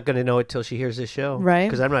 She's not going to know it till she hears this show, Right.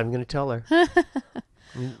 Because I'm not even going to tell her.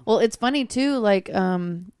 Well, it's funny too. Like, I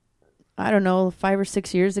don't know, 5 or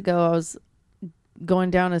 6 years ago, I was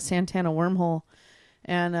going down a Santana wormhole,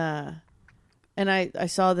 and I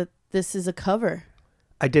saw that this is a cover.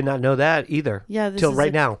 I did not know that either. Yeah, this Till is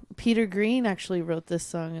right now. Peter Green actually wrote this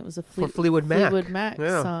song. It was a For Fleetwood Mac. Fleetwood Mac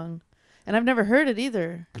Yeah. song, and I've never heard it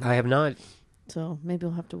either. I have not. So maybe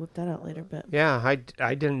we'll have to whip that out later. But Yeah,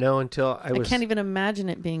 I didn't know until I I was. can't even imagine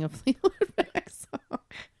it being a Fleetwood Mac song.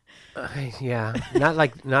 Yeah, not.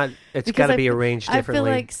 It's Because got to I be feel- arranged I feel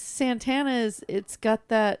differently. like Santana's. It's got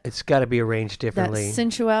that It's got to be arranged that differently.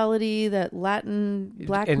 sensuality, that Latin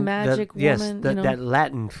black And magic yes, woman. that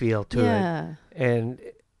Latin feel to it. yeah. And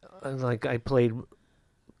like I played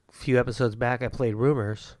a few episodes back, I played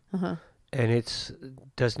Rumors, Uh-huh. and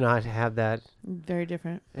does not have that. Very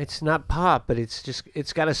different. It's not pop, but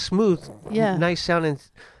it's got a smooth, Yeah. nice sound,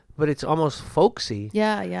 but it's almost folksy.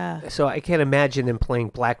 Yeah, yeah. So I can't imagine them playing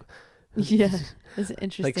black, Yeah. It's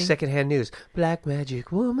interesting. like secondhand news, Black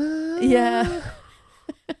Magic Woman. Yeah.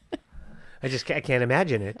 I can't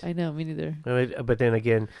imagine it. I know, me neither. But then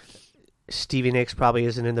again, Stevie Nicks probably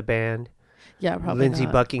isn't in the band. Yeah, probably Lindsey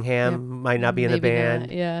not. Buckingham Yeah, might not be in the maybe band.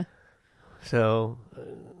 not, yeah. So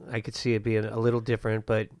I could see it being a little different,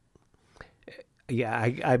 but yeah,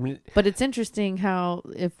 I'm But it's interesting how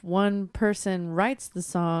if one person writes the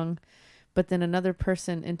song, but then another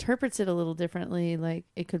person interprets it a little differently, like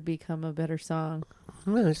it could become a better song.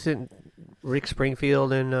 well, it's in Rick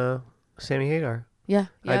Springfield and Sammy Hagar. Yeah.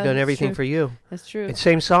 I've done everything for you. That's true. It's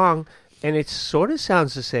same song, and it sort of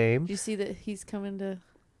sounds the same. Do you see that he's coming to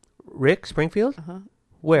Rick Springfield?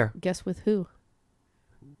 Where? guess with who?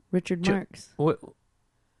 Richard Jo- Marx. What?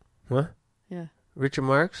 What? Yeah. Richard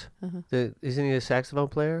Marx? Uh-huh. Isn't he a saxophone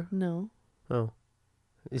player? No. Oh,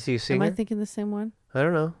 is he a Am singer? I thinking the same one? I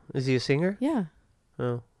don't know. Is he a singer? Yeah.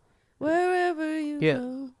 Oh, Wherever you Yeah.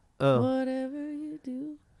 go, oh, whatever you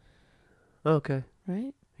do. okay.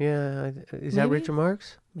 Right? Yeah, is that Maybe? Richard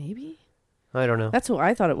Marx? Maybe. I don't know. That's who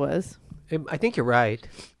I thought it was. I think you're right.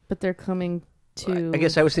 But they're coming to. I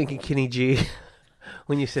guess I was thinking Kenny G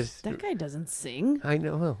when you said. That guy doesn't sing. I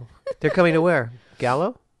know. Well, they're coming to where?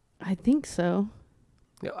 Gallo? I think so.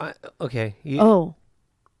 No, okay. Oh.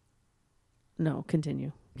 No,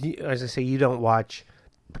 continue. As I say, you don't watch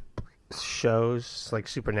shows like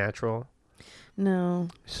Supernatural. No.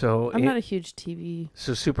 So I'm not a huge TV.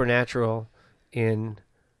 So Supernatural in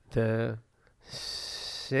the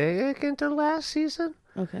second to last season,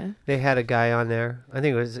 Okay. they had a guy on there. I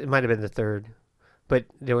think it might have been the third, but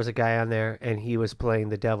there was a guy on there, and he was playing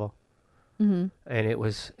the devil, Mm-hmm. and it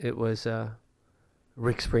was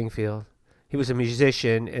Rick Springfield. He was a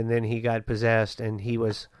musician, and then he got possessed, and he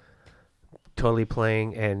was totally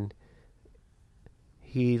playing, and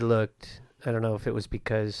he looked. I don't know if it was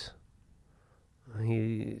because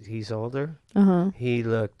he's older. Uh-huh. He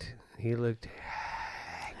looked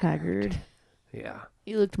Haggard. yeah.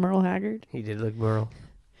 You looked Merle Haggard. He did look Merle.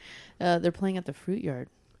 They're playing at the Fruit Yard.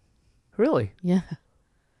 Really? Yeah.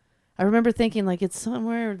 I remember thinking like it's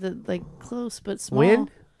somewhere that like close but small. When?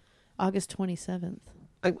 August 27th.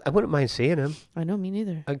 I wouldn't mind seeing him I know, me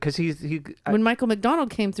neither. because When Michael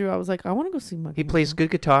McDonald came through, I was like, I want to go see Michael. he plays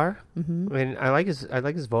good guitar, Mm-hmm. and I like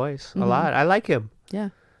his voice a Mhm. lot. I like him. Yeah.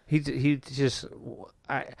 He just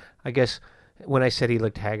I guess when I said he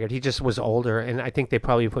looked haggard, he just was older, and I think they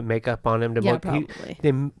probably put makeup on him to Yeah, look. probably.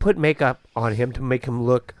 They put makeup on him to make him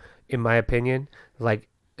look, in my opinion, like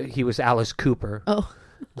he was Alice Cooper. Oh.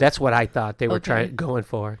 That's what I thought they were Okay. going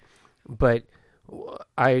for, but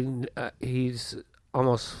he's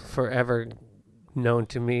almost forever known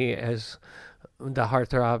to me as the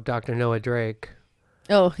heartthrob Dr. Noah Drake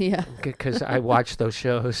Oh, yeah. because I watched those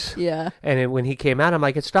shows, Yeah. and then when he came out, I'm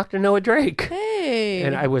like, it's Dr. Noah Drake, Hey.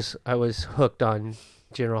 and I was hooked on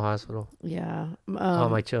General Hospital. Yeah. All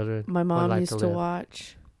my children. My mom Life used to to Live.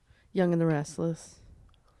 watch Young and the Restless.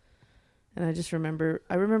 And I just remember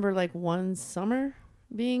like one summer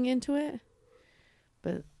being into it,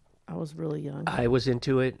 but I was really young. I was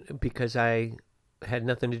into it because I had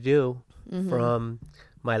nothing to do Mm-hmm. from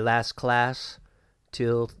my last class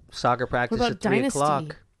till soccer practice about at 3 Dynasty?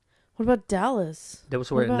 o'clock. What about Dallas? That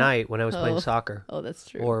was What at about- night when I was playing Oh. soccer. Oh, that's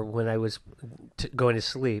true. Or when I was going to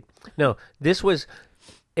sleep. No, this was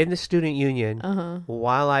in the student union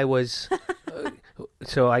while I was.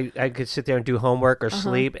 So I could sit there and do homework or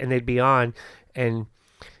sleep, and they'd be on, and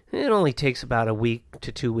it only takes about a week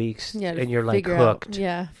to 2 weeks, Yeah, to and you're like figure hooked.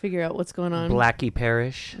 figure out what's going on. Blackie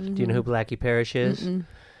Parrish. Do you know who Blackie Parrish is? Mm-mm.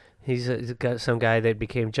 He's got some guy that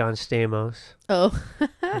became John Stamos. Oh,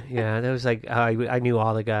 Yeah, that was like I knew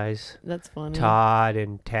all the guys. that's funny. Todd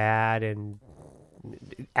and Tad and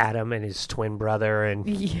Adam and his twin brother, and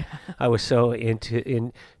Yeah. I was so into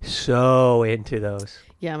those.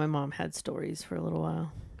 Yeah, my mom had stories for a little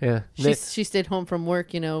while. Yeah. She stayed home from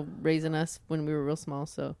work, raising us when we were real small.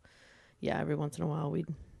 So, yeah, every once in a while we'd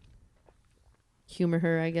humor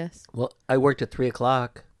her, I guess. Well, I worked at 3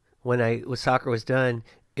 o'clock when soccer was done.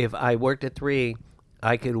 If I worked at 3,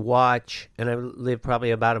 I could watch, and I lived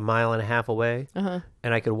probably about a mile and a half away, and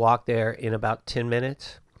I could walk there in about 10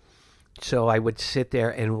 minutes. So I would sit there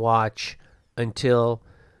and watch until,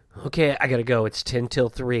 okay, I got to go. It's 10 till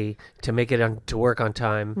 3 to make it to work on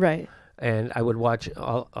time. Right. And I would watch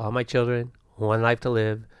all my children, One Life to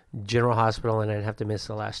Live, General Hospital, and I'd have to miss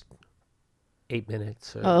the last 8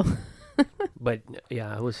 minutes. Oh, But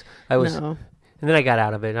yeah, I was, no. and then I got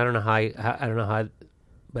out of it. I don't know how,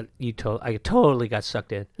 but I totally got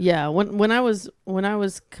sucked in. Yeah, when I was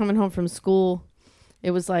coming home from school,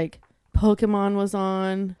 it was like Pokemon was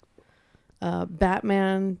on,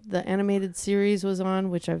 Batman the animated series was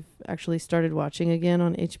on, which I've actually started watching again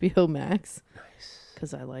on HBO Max. Nice,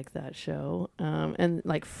 because I like that show. And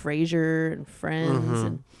like Frasier and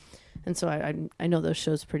Friends, and so I know those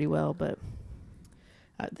shows pretty well, but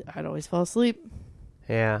I'd always fall asleep.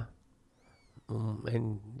 Yeah.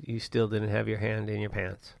 And you still didn't have your hand in your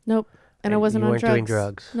pants. Nope, and I wasn't you on weren't drugs. doing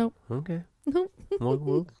drugs. Nope. Okay. Nope.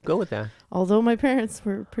 We'll go with that. Although my parents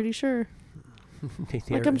were pretty sure.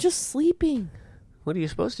 Like, I'm just sleeping. What are you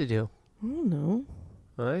supposed to do? I don't know.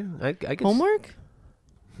 I could Homework?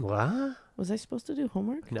 What? Was I supposed to do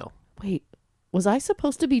homework? No. Wait, was I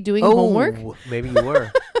supposed to be doing homework? Maybe you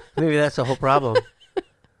were. Maybe that's the whole problem.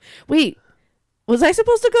 Wait, was I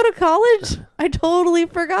supposed to go to college? I totally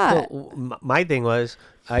forgot. Well, my thing was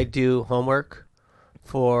I do homework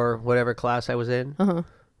for whatever class I was in.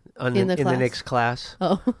 In the next class.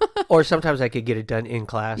 Oh. Or sometimes I could get it done in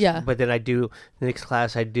class. Yeah. But then the next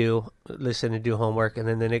class I do listen and do homework, and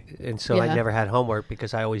then so I Yeah. never had homework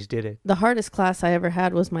because I always did it. The hardest class I ever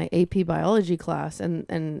had was my AP biology class,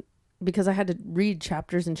 and because I had to read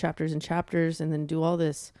chapters and chapters and chapters and then do all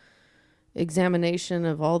this examination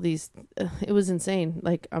of all these, it was insane.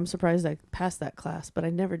 Like, I'm surprised I passed that class, but I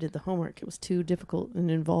never did the homework. It was too difficult and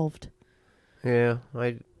involved. Yeah,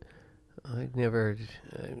 I never.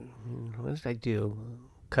 What did I do?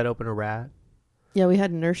 Cut open a rat. Yeah, we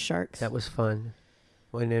had nurse sharks. That was fun.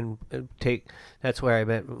 And then that's where I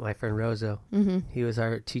met my friend Rozo. He was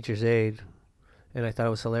our teacher's aide, and I thought it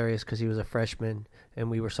was hilarious because he was a freshman and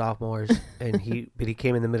we were sophomores, and he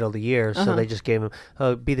came in the middle of the year, so they just gave him,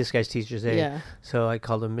 oh, be this guy's teacher's aide. Yeah. So I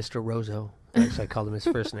called him Mr. Rozo. Actually, I called him his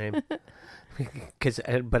first name.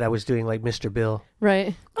 But I was doing like Mr. Bill.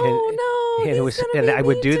 Right. Oh no! And it he's was, gonna and be I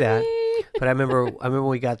would mean do to that. me. But I remember when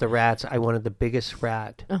we got the rats, I wanted the biggest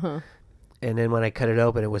rat. And then when I cut it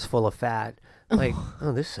open, it was full of fat. Like,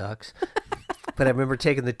 oh, this sucks. But I remember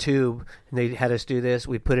taking the tube, and they had us do this.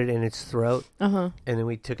 We put it in its throat, and then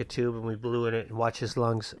we took a tube and we blew in it and watched his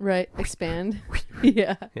lungs. Right. Expand.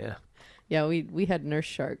 Yeah. Yeah. Yeah, we had nurse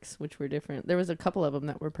sharks, which were different. There was a couple of them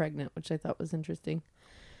that were pregnant, which I thought was interesting.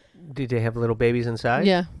 Did they have little babies inside?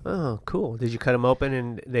 Yeah. Oh, cool. Did you cut them open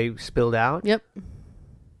and they spilled out? Yep.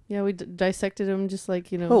 Yeah, we dissected them just like,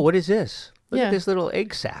 Oh, what is this? Look Yeah. at this little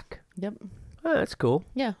egg sac. Yep. Oh, that's cool.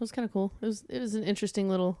 Yeah, it was kind of cool. It was an interesting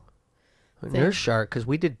little A thing. nurse shark, because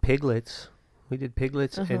we did piglets. We did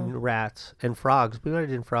piglets and rats and frogs. We might have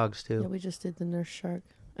done frogs too. Yeah, we just did the nurse shark.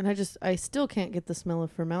 And I still can't get the smell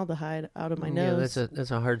of formaldehyde out of my Yeah, nose.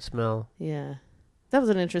 that's a hard smell. Yeah. That was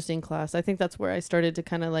an interesting class. I think that's where I started to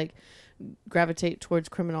kind of like gravitate towards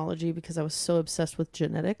criminology because I was so obsessed with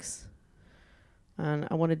genetics. And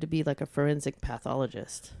I wanted to be like a forensic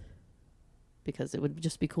pathologist because it would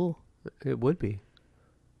just be cool. It would be.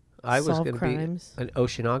 I was Solve going to crimes. be an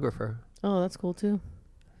oceanographer, Oh, that's cool too.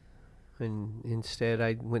 and instead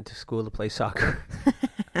I went to school to play soccer.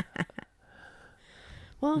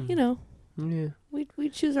 Well, you know, Yeah. we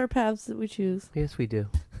choose our paths that we choose. Yes, we do.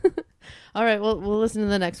 All right, well, we'll listen to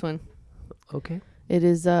the next one. Okay. It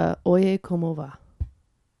is Oye Como Va.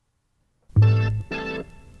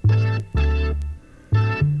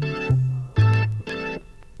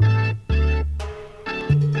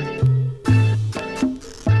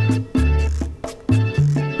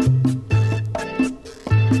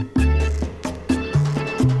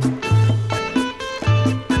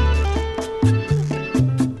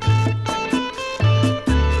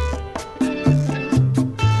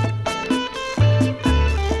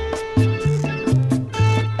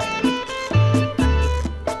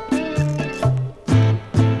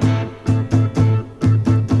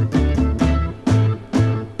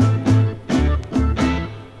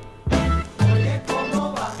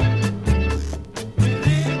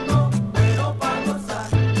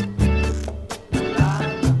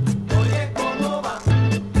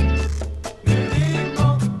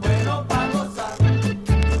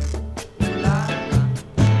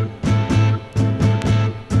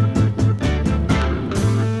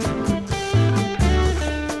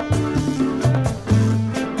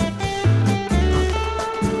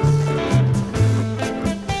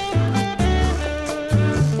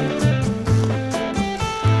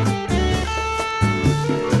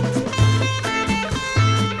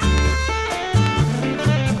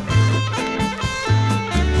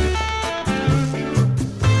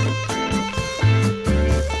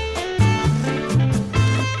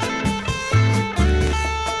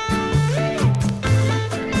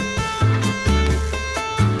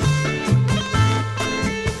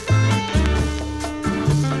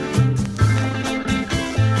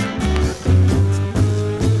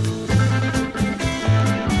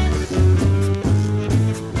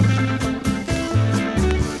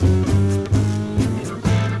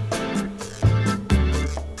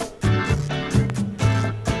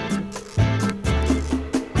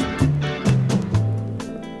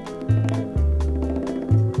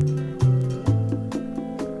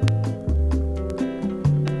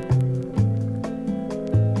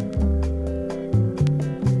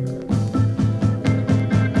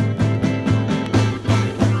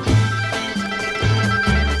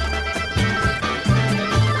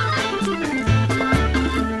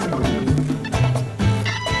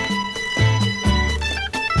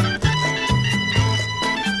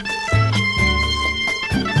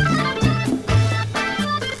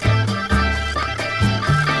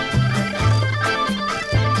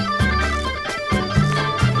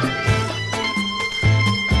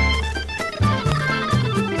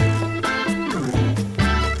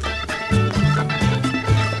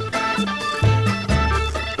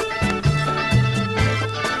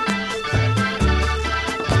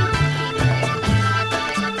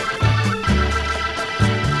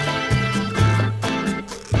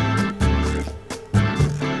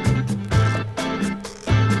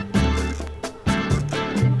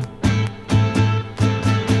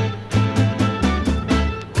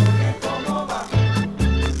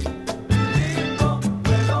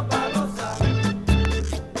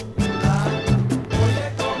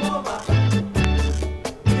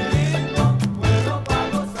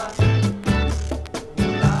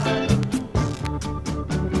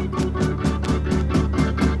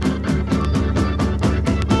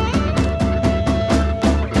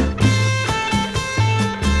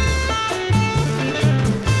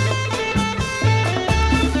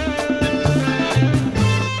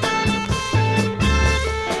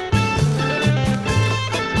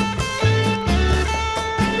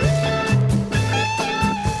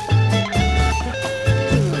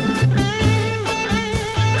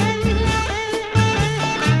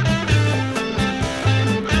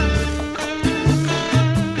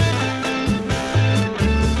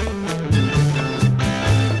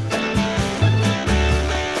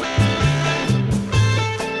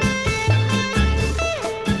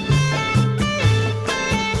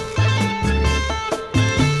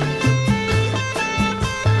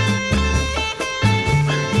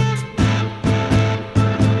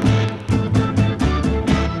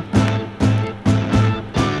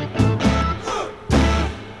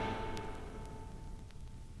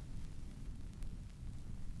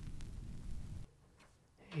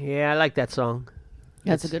 Yeah, I like that song.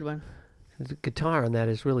 That's a It's- good one. The guitar on that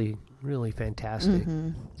is really, really fantastic.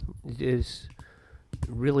 Mm-hmm. It is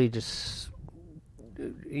really just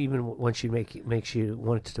even once you makes you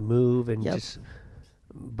want it to move and Yep. just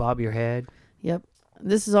bob your head. Yep.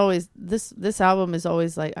 This is always this album is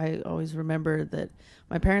always like, I always remember that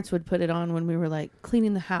my parents would put it on when we were like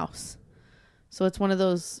cleaning the house. So it's one of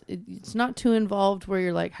those, it's not too involved where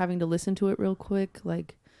you're like having to listen to it real quick.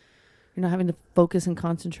 Like You're not having to focus and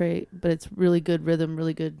concentrate, but it's really good rhythm,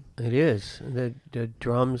 really good. It is. The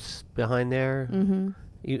drums behind there,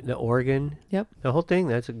 the organ. Yep. The whole thing,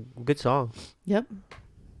 that's a good song. Yep.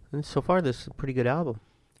 And so far, this is a pretty good album.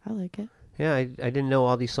 I like it. Yeah, I didn't know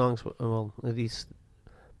all these songs, well, these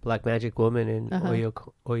Black Magic Woman and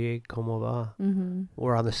Oye Como Va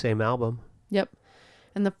were on the same album. Yep.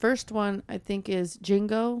 And the first one, I think, is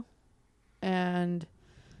Jingo and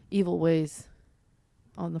Evil Ways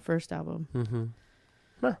on the first album.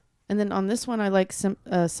 Huh. And then on this one, I like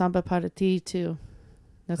Samba Para Ti, too.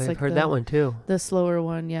 That's I've heard that one, too. The slower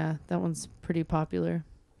one, yeah. That one's pretty popular.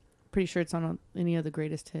 Pretty sure it's on any of the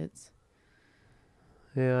greatest hits.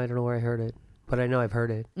 Yeah, I don't know where I heard it, but I know I've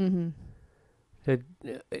heard it.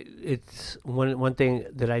 It's one thing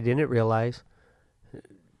that I didn't realize.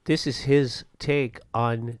 This is his take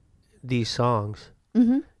on these songs.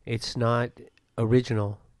 It's not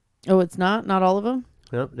original. Oh, it's not? Not all of them?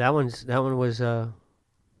 No, that one was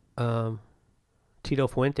Tito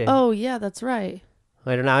Fuente. Oh, yeah, that's right.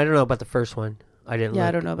 I don't know about the first one. I didn't. Yeah, look,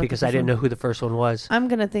 I don't know about because the I first didn't one. know who the first one was. I'm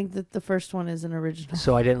going to think that the first one is an original.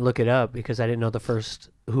 So I didn't look it up because I didn't know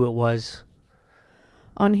who it was.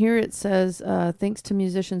 On here it says, thanks to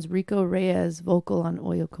musicians Rico Reyes, vocal on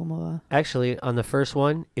Oye Como Va. Actually, on the first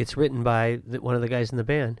one, it's written by one of the guys in the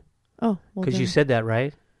band. Oh, well, Because you said that,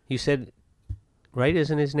 right? You said, right?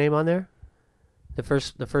 Isn't his name on there? The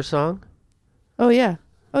first song? Oh, yeah.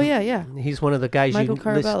 Oh, yeah. He's one of the guys Michael you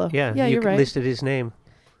Caraballo. Yeah, Yeah, you you're right. listed his name.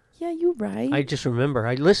 Yeah, you're right. I just remember.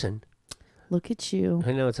 I listened. Look at you.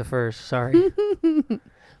 I know it's a first. Sorry.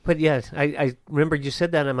 But yes, I remember you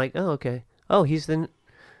said that. And I'm like, oh, okay. Oh, he's the...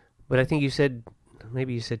 But I think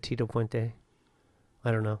maybe you said Tito Puente.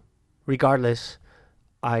 I don't know. Regardless,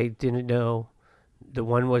 I didn't know the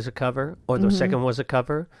one was a cover or the second was a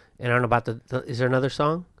cover. And I don't know about is there another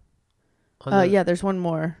song? Yeah, there's one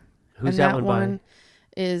more. Who's and that one one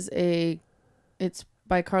by? It's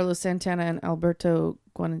by Carlos Santana and Alberto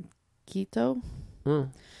Guanaquito.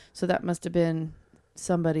 So that must have been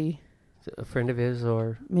somebody, A friend of his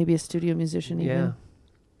or... maybe a studio musician even. Yeah.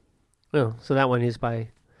 No, so that one is by...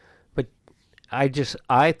 But I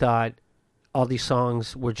thought all these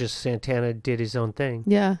songs were just Santana did his own thing.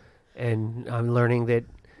 Yeah. And I'm learning that,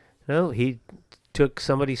 he took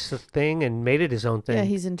somebody's thing and made it his own thing. Yeah,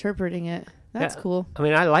 he's interpreting it. That's cool. I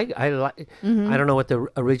mean, I like. I don't know what the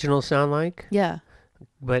originals sound like. Yeah.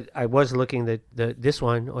 But I was looking that this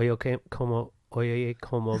one, Oye Como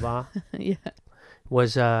Va, Yeah.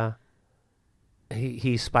 was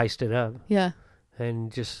he spiced it up. Yeah.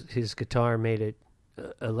 And just his guitar made it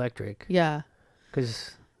electric. Yeah.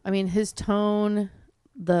 Because I mean, his tone,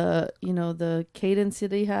 the cadence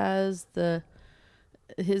that he has,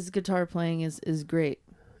 his guitar playing is great.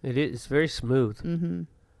 it is very smooth. Mm-hmm.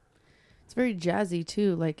 It's very jazzy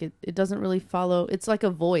too. Like it doesn't really follow. It's like a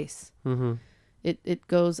voice. Mm-hmm. It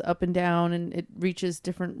goes up and down and it reaches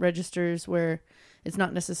different registers where it's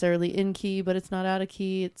not necessarily in key, but it's not out of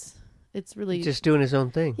key. It's really Just doing his own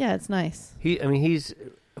thing. yeah. It's nice. He's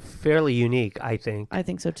fairly unique, I think, I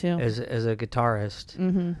think so too. as a guitarist.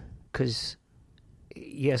 Mm-hmm. Because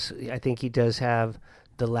yes, I think he does have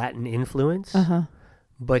the Latin influence,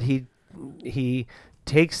 but he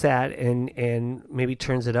takes that and maybe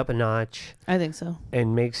turns it up a notch I think so.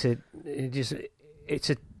 and makes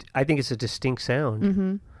I think it's a distinct sound,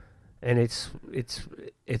 Mm-hmm. and it's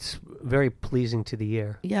very pleasing to the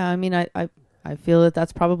ear. Yeah, I mean, I feel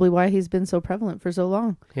that's probably why he's been so prevalent for so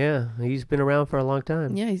long. Yeah, he's been around for a long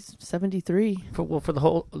time. Yeah, he's 73. For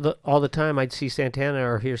all the time I'd see Santana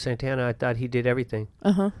or hear Santana, I thought he did everything.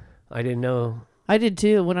 I didn't know. I did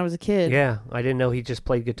too when I was a kid. Yeah, I didn't know he just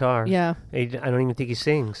played guitar. Yeah. I don't even think he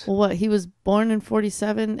sings. Well, he was born in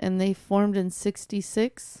 47 and they formed in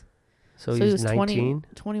 66. So he was 20, 19?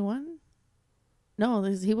 21? No,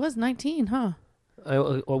 he was 19, huh?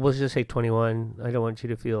 We'll just say 21. I don't want you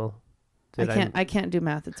to feel that I can't do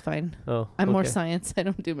math. It's fine. Oh, I'm more okay. science. I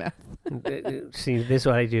don't do math. See, this is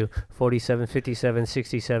what I do. 47, 57,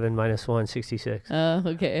 67, minus 1, 66. Oh,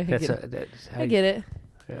 okay. I get it.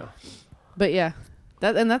 Yeah. But yeah,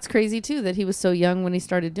 that's crazy too that he was so young when he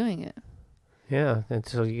started doing it. Yeah, and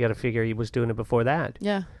so you got to figure he was doing it before that.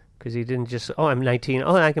 Yeah. Because he didn't just, I'm 19.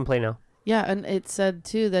 Oh, I can play now. Yeah, and it said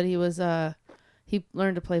too that he was he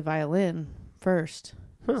learned to play violin first.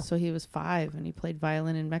 Huh. So he was 5 and he played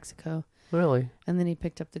violin in Mexico. Really? And then he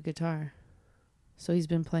picked up the guitar. So he's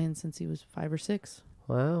been playing since he was 5 or 6.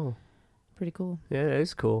 Wow. Pretty cool. Yeah, that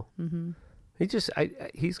is cool. Mm-hmm.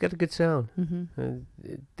 He's got a good sound. Mm-hmm.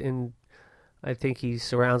 And I think he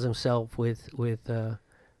surrounds himself with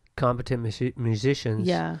competent musicians.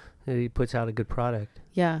 Yeah. And he puts out a good product.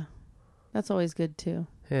 Yeah. That's always good too.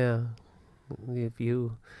 Yeah. If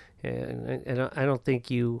you, and I don't think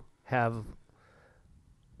you have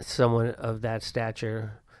someone of that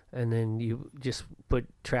stature, and then you just put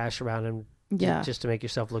trash around him Yeah. just to make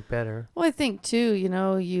yourself look better. Well, I think too, you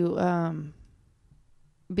know, you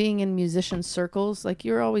being in musician circles, like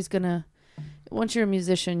you're always gonna. Once you're a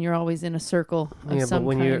musician, you're always in a circle of Yeah, some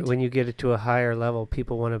but kind. when you get it to a higher level,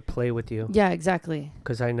 people want to play with you. Yeah, exactly.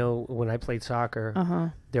 Because I know when I played soccer, Uh-huh.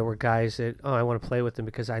 there were guys that I want to play with him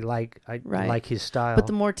because I like Right. his style. But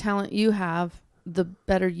the more talent you have, the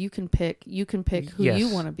better you can pick. You can pick who you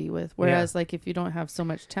Yes. want to be with. Whereas, like, if you don't have so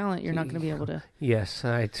much talent, you're not going to be able to. yes,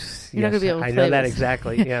 You're not gonna be able to I play know that with-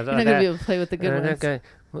 exactly. Yeah, You're not going to be able to play with the good that ones. guy.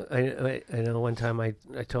 I know one time I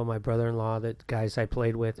told my brother-in-law that guys I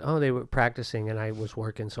played with, they were practicing and I was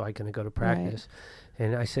working, so I couldn't go to practice.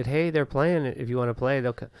 And I said, hey, they're playing. If you want to play,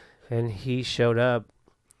 they'll. And he showed up,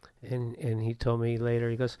 and he told me later.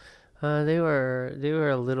 He goes, they were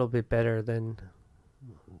a little bit better than.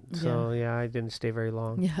 So yeah, I didn't stay very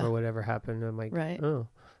long, Yeah. or whatever happened. I'm like, Right. oh,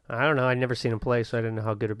 I don't know. I'd never seen him play, so I didn't know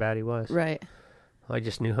how good or bad he was. Right. I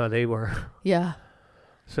just knew how they were. Yeah.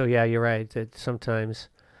 So yeah, you're right. That sometimes,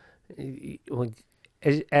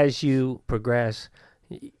 as you progress,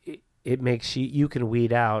 it makes you can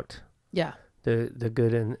weed out Yeah. the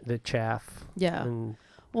good and the chaff. Yeah. And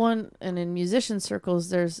One, and in musician circles,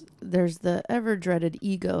 there's the ever dreaded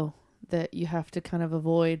ego that you have to kind of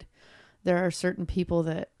avoid. There are certain people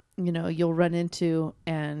that, you know, you'll run into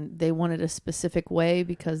and they want it a specific way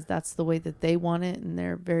because that's the way that they want it, and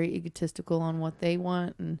they're very egotistical on what they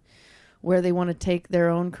want and where they want to take their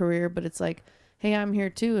own career. But it's like, hey, I'm here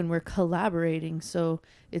too, and we're collaborating, so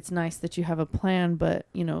it's nice that you have a plan. But,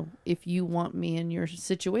 you know, if you want me in your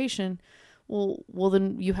situation, well,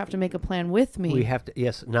 then you have to make a plan with me. we have to,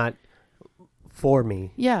 yes, not for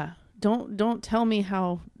me. Yeah. Don't tell me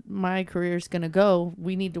how my career's going to go.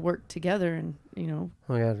 We need to work together, and, you know.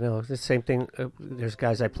 Oh yeah, no, it's the same thing. There's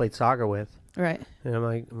guys I played soccer with, Right. and I'm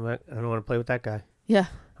like, I don't want to play with that guy. Yeah.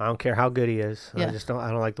 I don't care how good he is. Yeah. I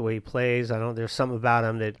don't like the way he plays. There's something about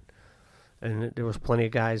him that, and there was plenty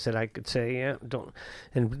of guys that I could say, yeah, don't.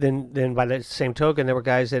 And then by the same token, there were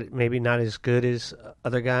guys that maybe not as good as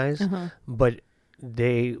other guys, Uh-huh. but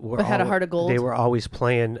they were But had a heart of gold. They were always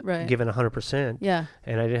playing, Right. giving 100%. Yeah.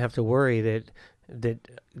 And I didn't have to worry that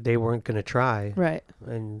they weren't going to try. Right.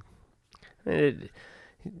 And it,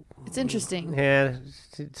 It's interesting. yeah,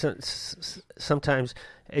 sometimes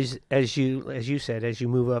as you said, as you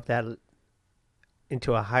move up that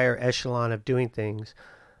into a higher echelon of doing things,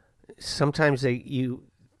 sometimes you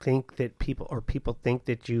think that people think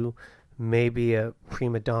that you may be a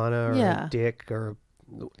prima donna or Yeah. a dick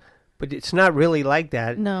but it's not really like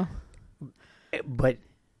that. No. But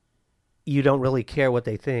you don't really care what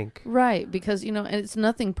they think. Right. Because, you know, and it's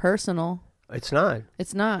nothing personal. It's not.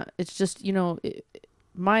 It's not. It's just, you know,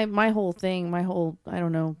 my whole thing, my whole, I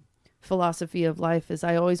don't know, philosophy of life is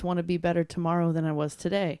I always want to be better tomorrow than I was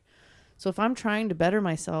today. So if I'm trying to better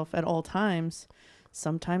myself at all times,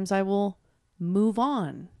 sometimes I will move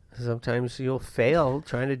on. Sometimes you'll fail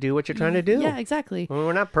trying to do what you're trying to do. Yeah, exactly. Well,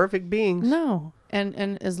 we're not perfect beings. No.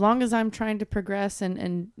 And as long as I'm trying to progress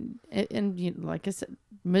and you know, like I said,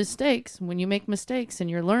 mistakes, when you make mistakes and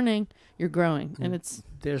you're learning, you're growing. And it's,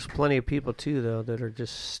 There's plenty of people too, though, that are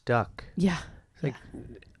just stuck. yeah. Like,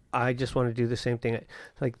 I just want to do the same thing.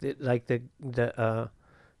 Like the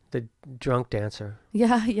drunk dancer.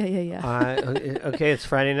 Yeah. Okay, it's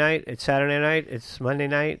Friday night, it's Saturday night, it's Monday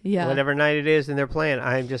night, Yeah. whatever night it is, and they're playing.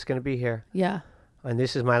 I'm just going to be here, Yeah. and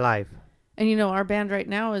this is my life. And, you know, our band right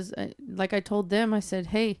now is, like I told them, I said,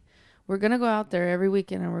 hey, we're going to go out there every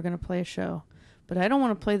weekend and we're going to play a show. But I don't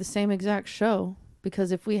want to play the same exact show,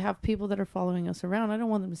 because if we have people that are following us around, I don't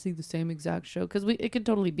want them to see the same exact show, because it could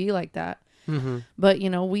totally be like that. Mm-hmm. But, you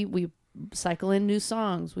know, we cycle in new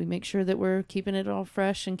songs. We make sure that we're keeping it all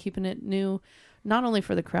fresh and keeping it new, not only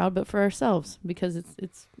for the crowd, but for ourselves, because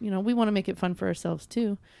it's you know, we want to make it fun for ourselves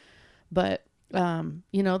too. But,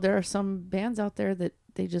 you know, there are some bands out there that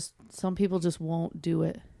some people just won't do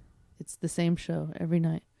it. It's the same show every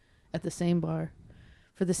night at the same bar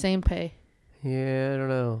for the same pay. Yeah, I don't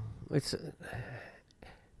know. It's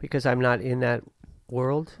because I'm not in that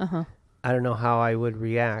world. Uh-huh. I don't know how I would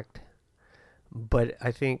react. But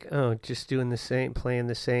I think, just playing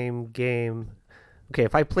the same game. Okay,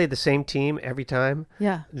 if I played the same team every time,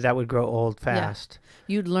 Yeah. that would grow old fast.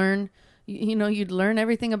 You'd learn, you know, you'd learn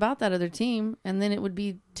everything about that other team, and then it would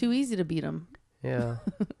be too easy to beat them. Yeah.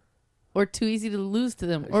 Or too easy to lose to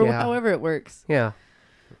them, or Yeah. however it works. Yeah.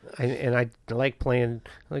 And I like playing,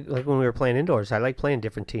 like when we were playing indoors, I like playing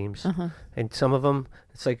different teams. Uh-huh. And some of them,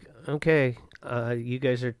 it's like, okay, you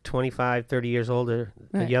guys are 25, 30 years older,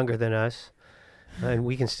 Right. younger than us, and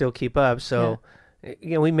we can still keep up. So,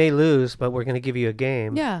 we may lose, but we're going to give you a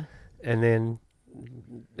game. Yeah. And then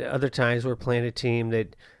the other times we're playing a team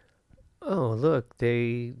that, oh, look,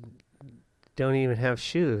 they don't even have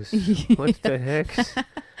shoes. What the heck?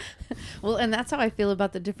 Well, and that's how I feel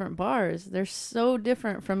about the different bars. They're so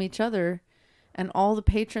different from each other, and all the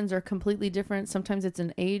patrons are completely different. Sometimes it's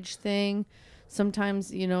an age thing.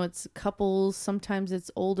 Sometimes, it's couples. Sometimes it's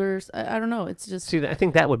older. I don't know. It's just See, I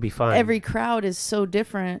think that would be fun. every crowd is so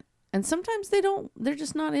different. And sometimes they're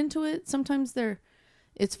just not into it. Sometimes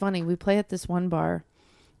it's funny. We play at this one bar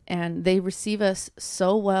and they receive us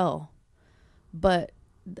so well, but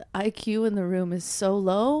the IQ in the room is so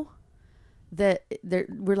low that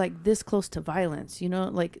we're like this close to violence,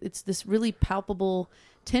 like it's this really palpable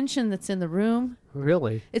tension that's in the room.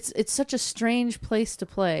 Really? It's such a strange place to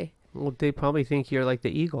play. Well, they probably think you're like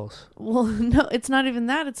the Eagles Well, no, it's not even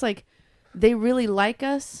that. It's like they really like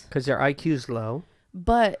us, because their IQ's low,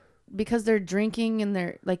 but because they're drinking and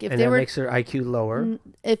they're like, and that makes their IQ lower.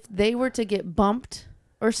 if they were to get bumped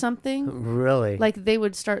or something, Really? like they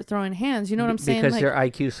would start throwing hands. You know what I'm saying? Because Like, their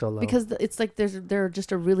IQ's so low. because it's like they're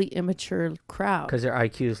just a really immature crowd. Because their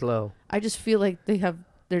IQ's low. I just feel like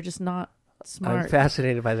they're just not I'm smart.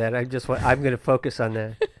 fascinated by that. I'm going to focus on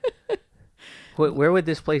that. Where would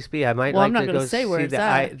this place be? I might Well, I'm like not to gonna go say see where it's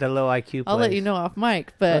at. the low IQ place. I'll let you know off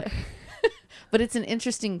mic, but but it's an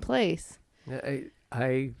interesting place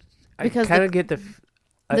I Because kind the- of get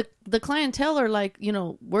the clientele are like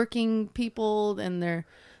working people, and they're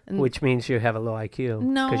which means you have a low IQ.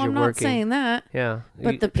 no, 'cause I'm you're not working. saying that. Yeah,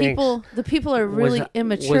 But the thanks. people are really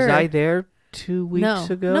immature. Was I there 2 weeks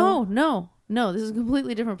ago? No. This is a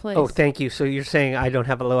completely different place. Oh, thank you. So you're saying I don't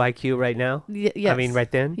have a low IQ right now? Yes. I mean, right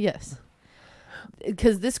then? Yes.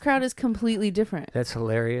 Because this crowd is completely different. That's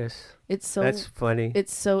hilarious. It's That's funny.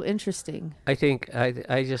 it's so interesting. I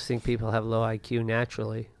just think people have low IQ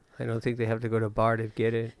naturally. I don't think they have to go to a bar to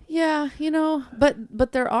get it. Yeah,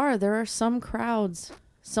 but there are some crowds,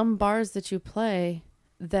 some bars that you play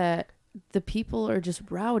that the people are just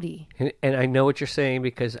rowdy. And I know what you're saying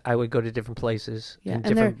because I would go to different places Yeah, and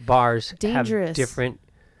and different bars dangerous. have different.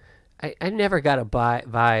 I never got a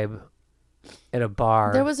vibe at a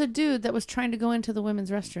bar. There was a dude that was trying to go into the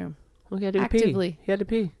women's restroom. Well, he had to actively. pee. He had to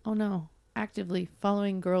pee. Oh no, actively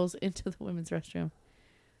following girls into the women's restroom.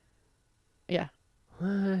 Yeah.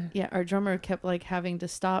 What? Yeah, our drummer kept like having to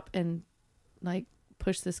stop and like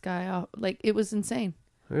push this guy off. Like it was insane.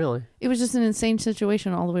 Really? It was just an insane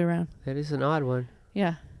situation all the way around. That is an odd one.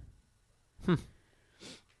 Yeah.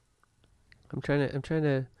 I'm trying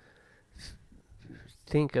to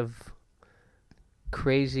think of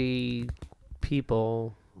crazy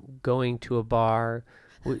people going to a bar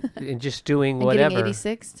and just doing And whatever. getting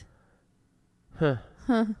 86'd. Huh.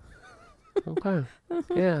 Okay.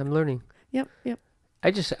 Yeah, I'm learning. Yep.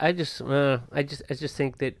 I just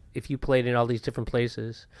think that if you played in all these different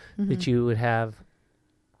places, that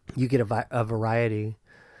you get a variety,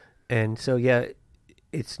 and so yeah,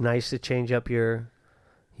 it's nice to change up your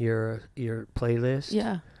playlist.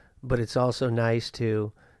 Yeah. But it's also nice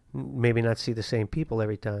to maybe not see the same people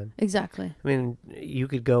every time. Exactly. I mean, you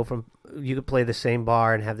could play the same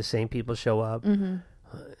bar and have the same people show up. Mm-hmm.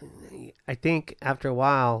 I think after a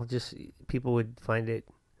while, just people would find it,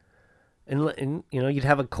 and you'd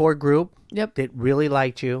have a core group Yep. that really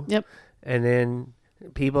liked you. Yep. And then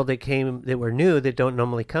people that came that were new that don't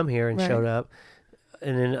normally come here and Right. showed up,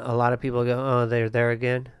 and then a lot of people go, "Oh, they're there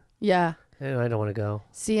again. Yeah. I don't want to go."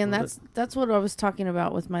 See, and that's what I was talking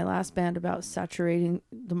about with my last band about saturating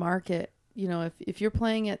the market. If you're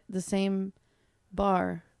playing at the same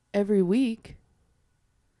bar every week,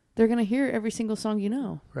 they're going to hear every single song you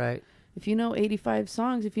know. Right. If you know 85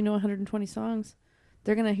 songs, if you know 120 songs,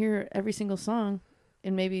 they're going to hear every single song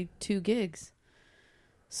in maybe 2 gigs.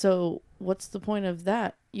 So what's the point of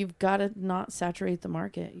that? You've got to not saturate the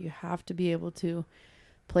market. You have to be able to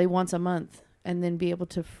play once a month and then be able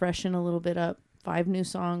to freshen a little bit up. 5 new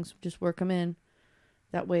songs, just work them in.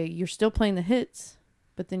 That way you're still playing the hits,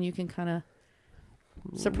 but then you can kind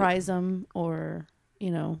of surprise them or,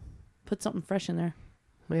 put something fresh in there.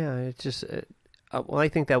 Yeah, it's just well, I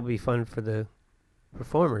think that would be fun for the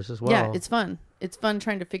performers as well. Yeah, it's fun. It's fun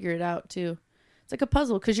trying to figure it out too. It's like a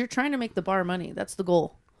puzzle because you're trying to make the bar money. That's the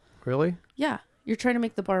goal. Really? Yeah, you're trying to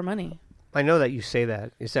make the bar money. I know that you say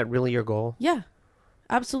that. Is that really your goal? Yeah,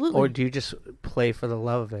 absolutely. Or do you just play for the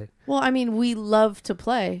love of it? Well, I mean, we love to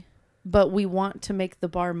play, but we want to make the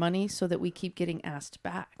bar money so that we keep getting asked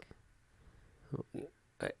back.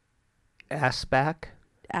 Ass back?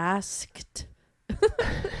 Asked.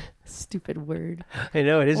 Stupid word. I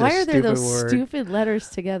know it is Why a are there stupid those word. stupid letters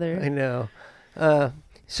together? I know.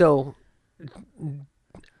 So,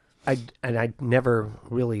 I never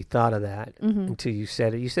really thought of that until you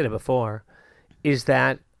said it. You said it before. Is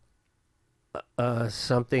that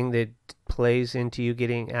something that plays into you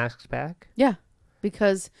getting asked back? Yeah,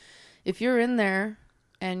 because if you're in there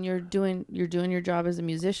and you're doing your job as a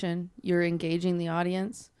musician, you're engaging the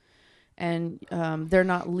audience, and they're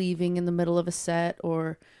not leaving in the middle of a set,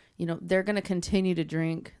 or they're going to continue to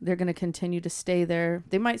drink. They're going to continue to stay there.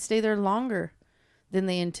 They might stay there longer than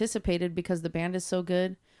they anticipated because the band is so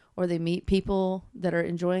good, or they meet people that are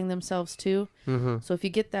enjoying themselves too. Mm-hmm. So if you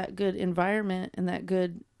get that good environment and that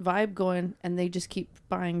good vibe going, and they just keep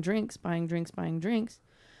buying drinks,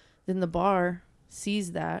 then the bar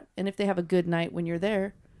sees that. And if they have a good night when you're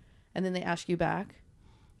there, and then they ask you back,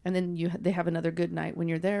 and then they have another good night when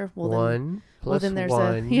you're there, One plus then there's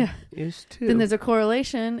one is 2. Then there's a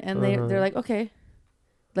correlation, and they're like, okay.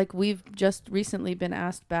 Like, we've just recently been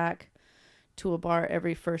asked back to a bar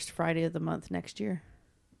every first Friday of the month next year.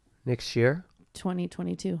 Next year?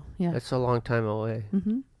 2022. Yeah. That's a long time away.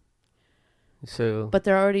 Mm-hmm. So, But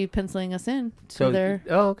they're already penciling us in to their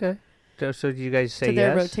oh, okay. So do you guys say to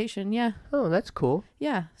their yes? rotation. Yeah. Oh, that's cool.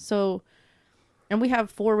 Yeah. So, and we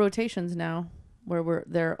have 4 rotations now where we're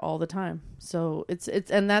there all the time. So it's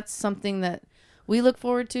and that's something that we look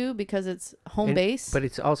forward to because it's home base. But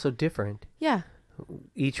it's also different. Yeah.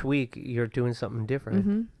 Each week you're doing something different.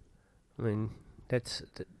 Mm-hmm. I mean,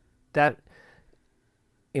 that.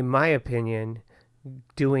 In my opinion,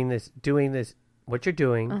 doing this, what you're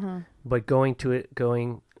doing, but going,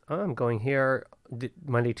 I'm going here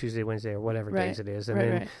Monday, Tuesday, Wednesday, or whatever days it is,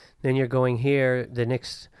 and then you're going here the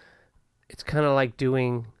next. It's kind of like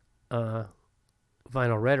doing Vinyl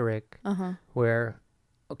Rhetoric, where,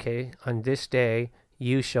 okay, on this day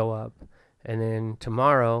you show up, and then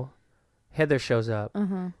tomorrow Heather shows up,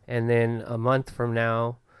 and then a month from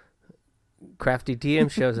now Crafty DM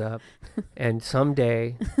shows up, and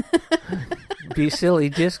someday Be Silly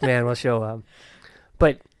Discman will show up.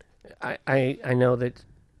 But I know that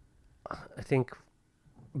I think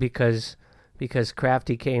because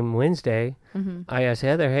Crafty came Wednesday, I asked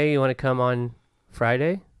Heather, hey, you want to come on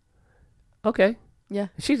Friday? Okay. Yeah.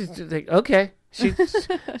 She's like, okay. She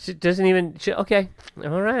doesn't even, okay,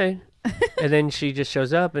 all right. And then she just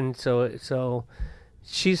shows up, and so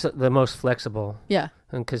she's the most flexible. Yeah.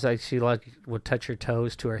 Because she would touch her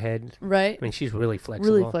toes to her head. Right. I mean, she's really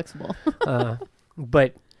flexible. Really flexible.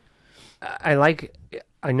 But I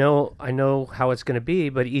know how it's going to be,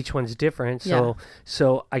 but each one's different.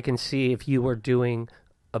 So I can see if you were doing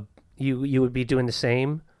you would be doing the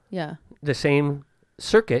same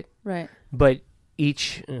circuit. Right. But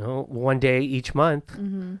each, one day each month,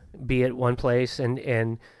 be at one place,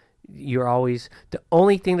 and you're always, the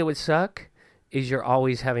only thing that would suck is you're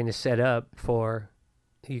always having to set up for.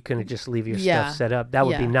 You couldn't just leave your stuff set up. That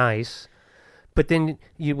would be nice. But then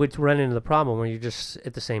you would run into the problem where you're just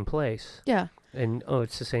at the same place. Yeah. And,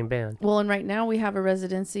 it's the same band. Well, and right now we have a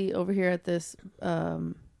residency over here at this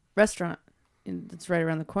restaurant that's right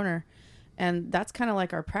around the corner. And that's kind of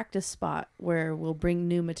like our practice spot where we'll bring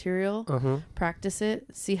new material, practice it,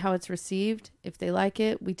 see how it's received. If they like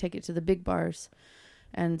it, we take it to the big bars.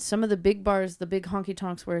 And some of the big bars, the big honky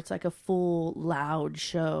tonks where it's like a full loud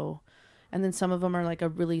show. And then some of them are like a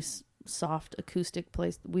really soft acoustic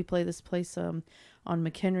place. We play this place on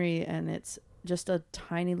McHenry, and it's just a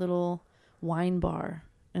tiny little wine bar.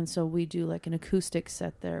 And so we do like an acoustic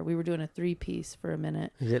set there. We were doing a 3-piece for a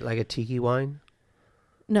minute. Is it like a tiki wine?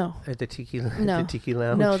 No. At the tiki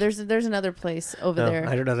lounge? No, there's another place over there.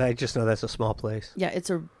 I don't know. I just know that's a small place. Yeah, it's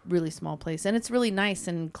a really small place. And it's really nice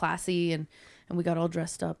and classy, and we got all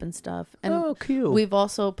dressed up and stuff. And cute. We've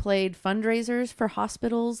also played fundraisers for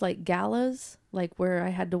hospitals, like galas, like where I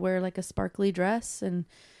had to wear like a sparkly dress, and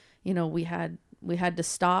we had to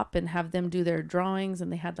stop and have them do their drawings,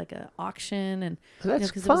 and they had like an auction, and that's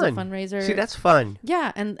because fun. it was a fundraiser. See, that's fun.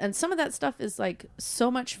 Yeah, and some of that stuff is like so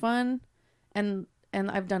much fun, and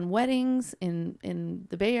I've done weddings in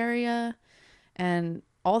the Bay Area, and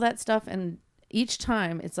all that stuff, and each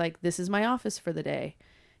time it's like, this is my office for the day.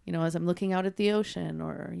 As I'm looking out at the ocean,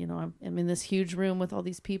 or, I'm in this huge room with all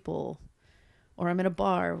these people, or I'm in a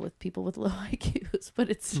bar with people with low IQs, but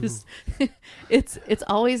it's just, it's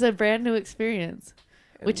always a brand new experience,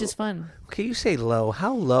 which is fun. Okay, you say low.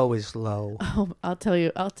 How low is low? Oh, I'll tell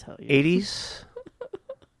you. 80s?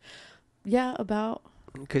 Yeah, about.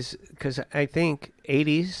 Because I think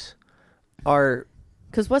 80s are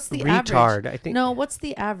Because what's the retard. average? I think. No, what's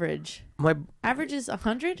the average? My Average is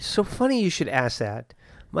 100? So funny you should ask that.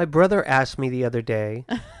 My brother asked me the other day.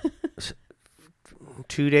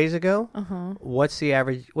 2 days ago. Uh-huh. What's the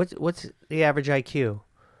average? What's the average IQ?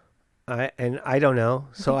 And I don't know.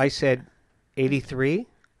 So I said 83,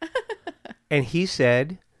 and he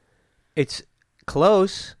said it's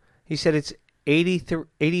close. He said it's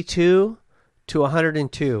 82 to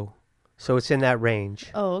 102. So it's in that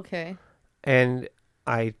range. Oh, okay. And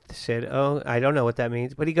I said, "Oh, I don't know what that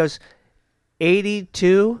means." But he goes,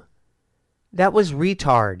 82. That was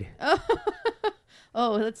retard.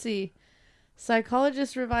 Oh, let's see.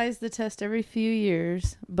 Psychologists revise the test every few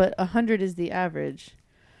years, but 100 is the average.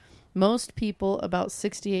 Most people, about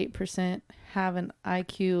 68%, have an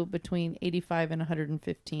IQ between 85 and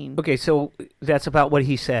 115. Okay, so that's about what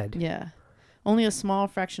he said. Yeah. Only a small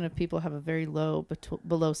fraction of people have a very low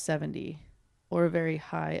below 70 or a very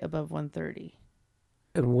high above 130.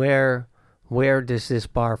 And where does this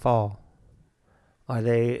bar fall? Are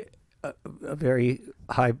they a very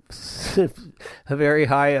high a very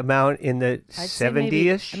high amount in the I'd say maybe-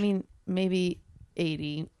 70ish? I mean, maybe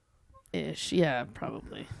 80-ish. Yeah,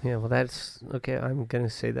 probably. Yeah, well, that's okay. I'm gonna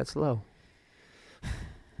say that's low.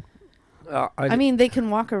 I mean, they can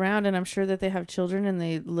walk around, and I'm sure that they have children, and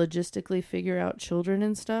they logistically figure out children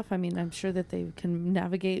and stuff. I mean, I'm sure that they can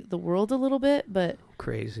navigate the world a little bit, but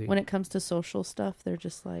crazy. when it comes to social stuff, they're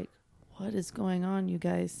just like, what is going on, you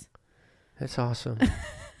guys? That's awesome.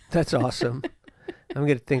 That's awesome. I'm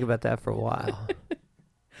gonna think about that for a while.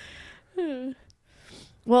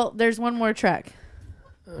 Well, there's one more track.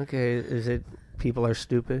 Okay, is it People Are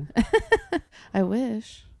Stupid? I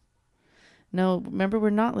wish. No, remember, we're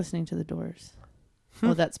not listening to the Doors.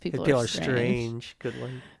 Oh, that's People People Are Are Strange. Strange. Good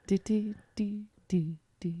one. Do, do, do, do,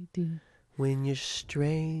 do, do. When you're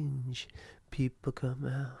strange, people come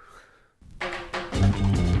out.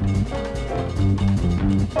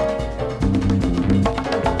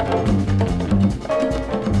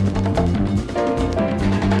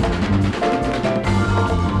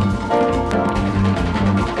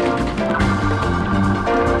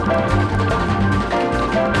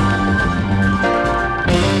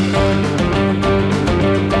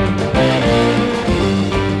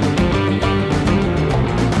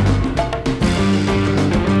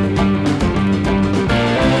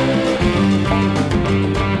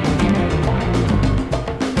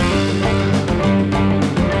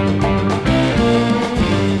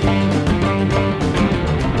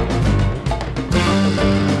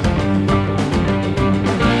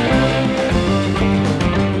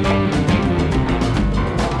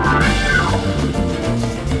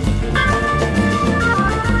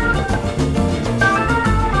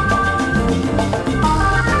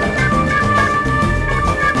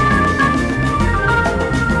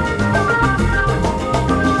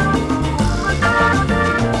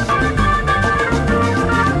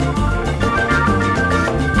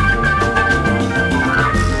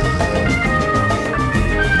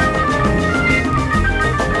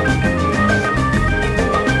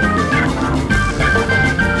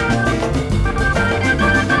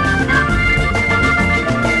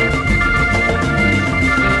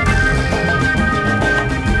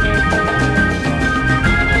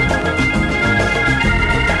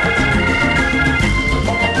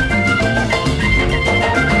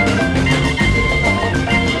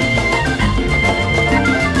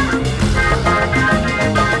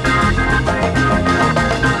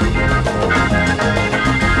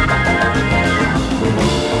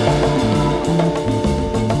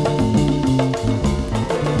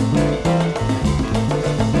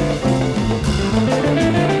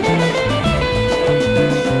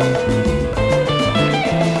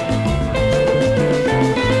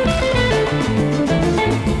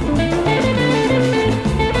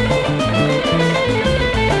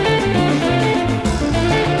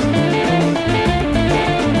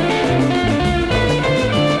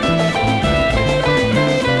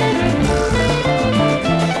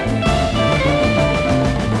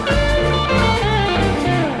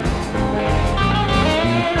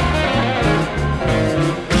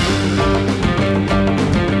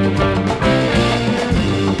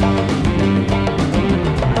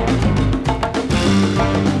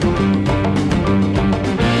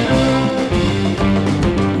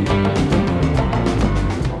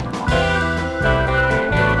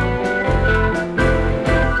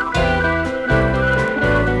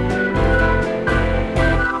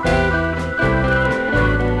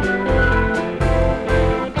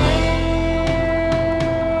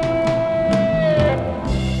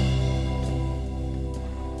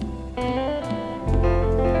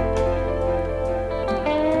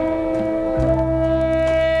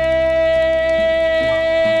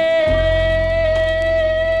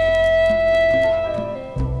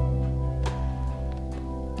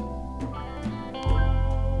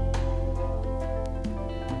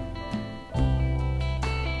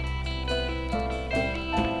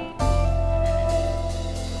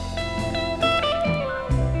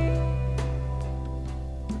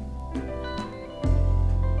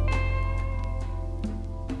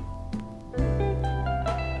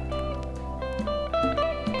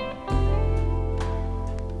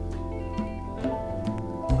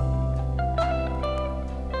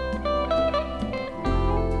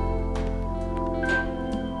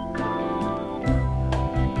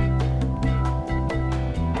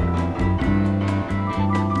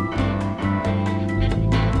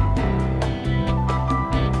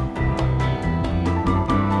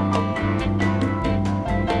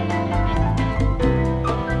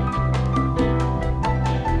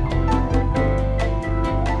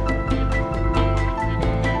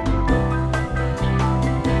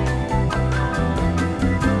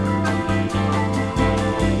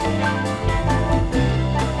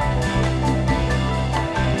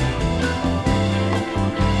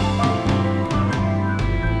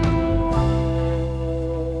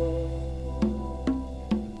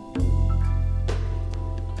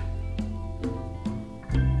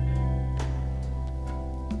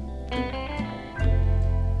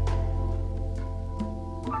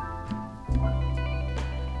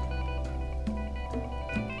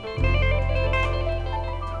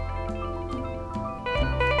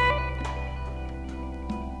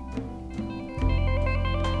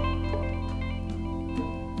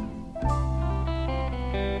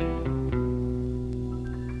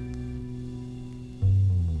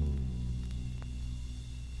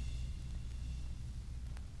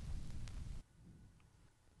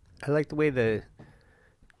 I like the way the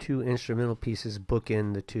two instrumental pieces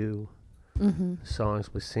bookend the two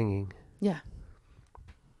songs with singing. Yeah.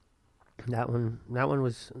 That one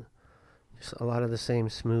was just a lot of the same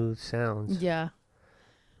smooth sounds. Yeah.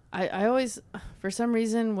 I always, for some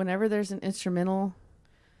reason, whenever there's an instrumental,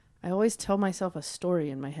 I always tell myself a story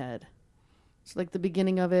in my head. It's like the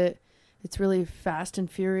beginning of it. It's really fast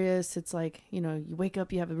and furious. It's like, you know, you wake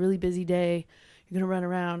up, you have a really busy day. You're going to run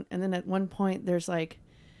around. And then at one point, there's like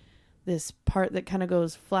this part that kind of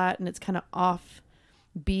goes flat and it's kind of off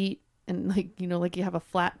beat. And like, you know, like you have a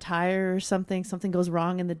flat tire or something. Something goes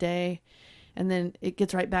wrong in the day. And then it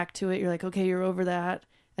gets right back to it. You're like, okay, you're over that.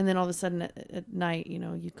 And then all of a sudden at night, you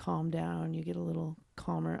know, you calm down, you get a little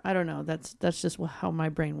calmer. I don't know. That's just how my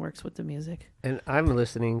brain works with the music. And I'm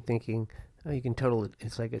listening thinking, oh, you can totally,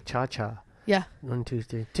 it's like a cha-cha. Yeah. 1, 2,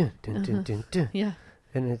 3, dun, dun, dun, dun, dun. Yeah.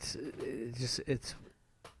 And it's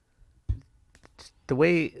the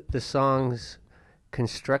way the song's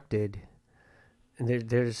constructed. And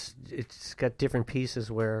it's got different pieces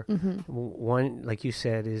where one, like you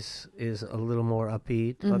said, is a little more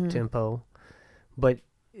upbeat, up tempo, but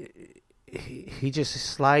he just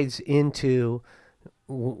slides into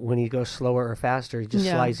when he goes slower or faster. He just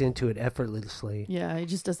slides into it effortlessly. Yeah, he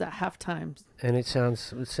just does that half time. And it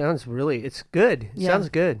sounds really, it's good. It sounds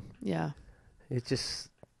good. Yeah. It's just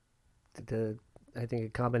I think a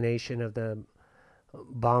combination of the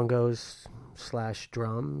bongos /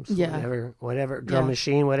 drums, whatever drum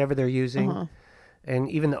machine, whatever they're using, and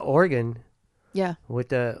even the organ,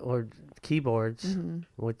 with or keyboards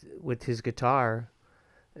with his guitar.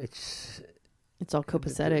 It's all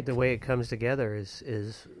copacetic. The way it comes together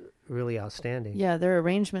is really outstanding. Yeah, their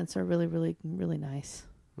arrangements are really, really, really nice.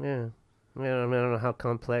 Yeah, I don't know how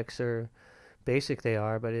complex or basic they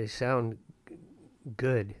are, but they sound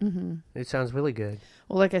good. It sounds really good.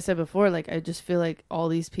 Well, like I said before, like I just feel like all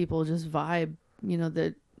these people just vibe. You know,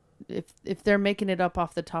 that if they're making it up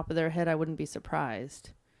off the top of their head, I wouldn't be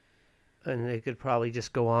surprised. And they could probably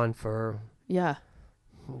just go on for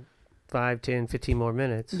 5, 10, 15 more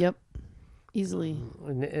minutes. Yep, easily.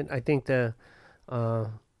 And I think the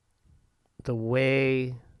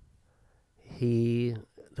way he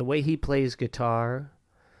plays guitar,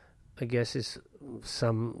 I guess is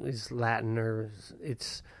Latin, or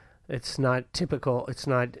it's not typical. It's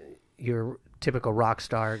not your typical rock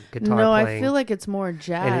star guitar playing. I feel like it's more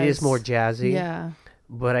jazz. And it is more jazzy. Yeah.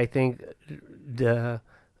 But I think the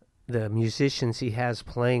musicians he has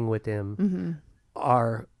playing with him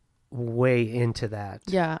are way into that.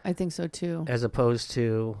 Yeah, I think so too. As opposed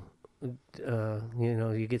to,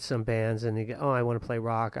 you get some bands and you go, oh, I want to play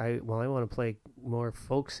rock. I want to play more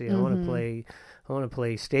folksy. I want to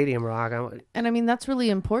play stadium rock. And I mean, that's really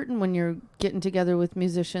important when you're getting together with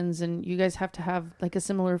musicians and you guys have to have like a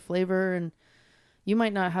similar flavor, and you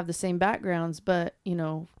might not have the same backgrounds, but you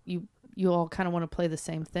know, you all kind of want to play the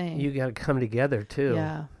same thing. You got to come together too.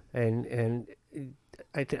 Yeah. And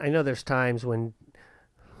I know there's times when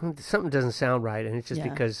something doesn't sound right, and it's just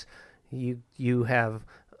because you have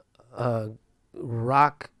a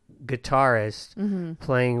rock guitarist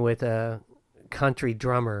playing with a country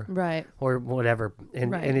drummer, right, or whatever,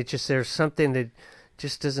 and it's just there's something that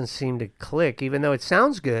just doesn't seem to click, even though it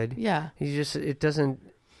sounds good. Yeah, it just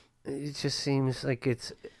seems like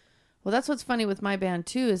it's. Well, that's what's funny with my band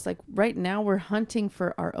too, is like right now we're hunting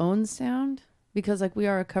for our own sound, because like we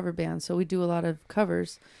are a cover band, so we do a lot of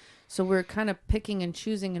covers. So we're kind of picking and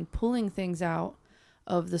choosing and pulling things out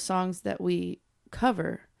of the songs that we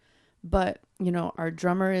cover. But, you know, our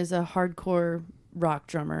drummer is a hardcore rock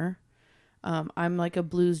drummer. I'm like a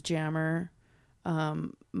blues jammer.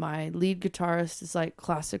 My lead guitarist is like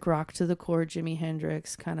classic rock to the core, Jimi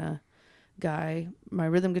Hendrix kind of guy. My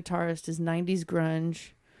rhythm guitarist is 90s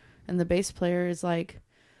grunge. And the bass player is like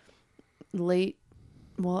late,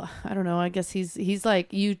 well, I don't know. I guess he's like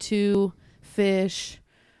U2, Fish.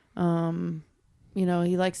 You know,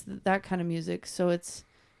 he likes that kind of music. So it's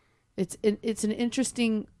an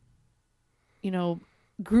interesting, you know,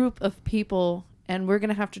 group of people, and we're going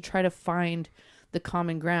to have to try to find the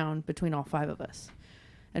common ground between all 5 of us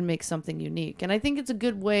and make something unique. And I think it's a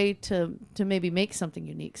good way to maybe make something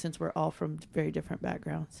unique, since we're all from very different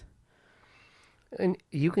backgrounds. And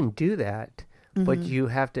you can do that, but you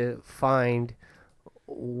have to find,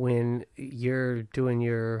 when you're doing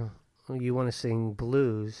you want to sing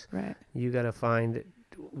blues, right? You got to find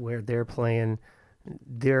where they're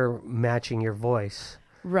they're matching your voice,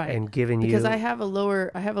 right? And giving because I have a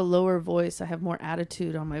lower voice. I have more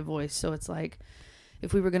attitude on my voice. So it's like,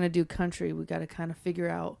 if we were going to do country, we got to kind of figure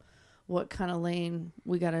out what kind of lane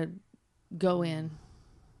we got to go in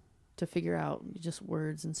to figure out just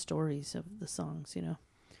words and stories of the songs, you know.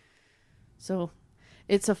 So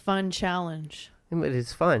it's a fun challenge. But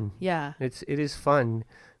it's fun. Yeah. It is fun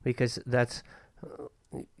because that's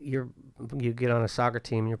you get on a soccer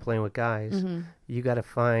team and you're playing with guys. Mm-hmm. You got to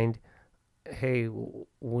find, hey,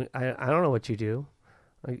 I don't know what you do.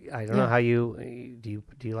 I don't know how you do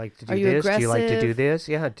you like to do this? Do you like to do this?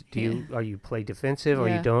 Yeah. Are you play defensive or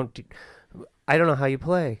you don't? I don't know how you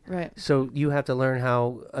play. Right. So you have to learn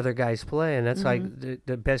how other guys play, and that's like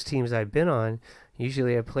the best teams I've been on.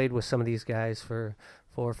 Usually, I played with some of these guys for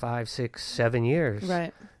 4, 5, 6, 7 years.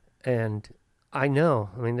 Right. And I know.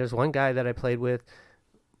 I mean, there's one guy that I played with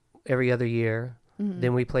every other year. Mm-hmm.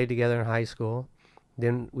 Then we played together in high school.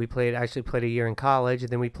 Then we actually played a year in college.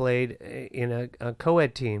 And then we played in a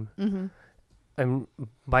co-ed team. Mm-hmm. And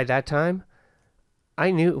by that time,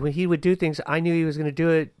 I knew when he would do things, I knew he was going to do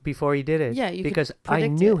it before he did it. Yeah, you because could predict I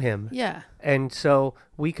knew it. him. Yeah. And so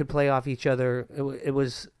we could play off each other. It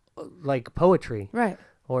was like poetry. Right.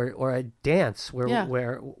 Or a dance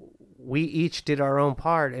where we each did our own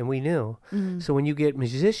part and we knew. Mm-hmm. So when you get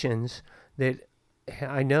musicians that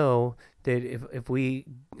I know that if we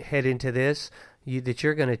head into this, that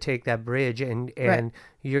you're going to take that bridge and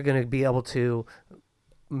you're going to be able to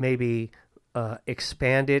maybe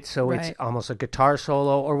expand it so it's almost a guitar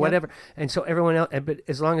solo or whatever. And so everyone else, but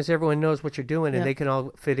as long as everyone knows what you're doing and they can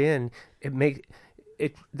all fit in,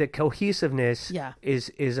 the cohesiveness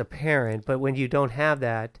is apparent. But when you don't have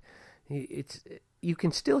that, it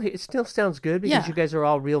still sounds good because you guys are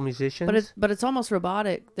all real musicians. But it's almost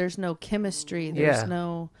robotic. There's no chemistry. There's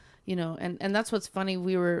no, and that's what's funny.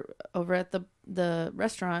 We were over at the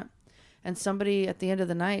restaurant, and somebody at the end of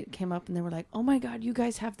the night came up and they were like, "Oh my God, you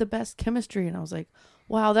guys have the best chemistry." And I was like,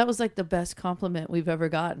 "Wow, that was like the best compliment we've ever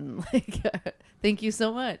gotten." Like, thank you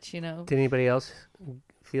so much. Did anybody else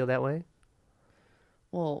feel that way?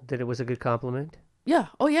 Well, that it was a good compliment? Yeah.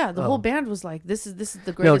 Oh, yeah. The whole band was like, "This is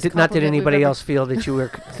the greatest." No, not that anybody else feel that you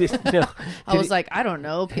were. No, I was like, I don't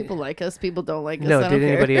know. People like us. People don't like us. No, I don't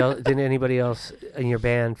care. Did anybody else in your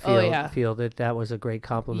band feel that was a great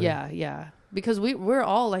compliment? Yeah. Because we're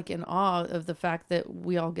all like in awe of the fact that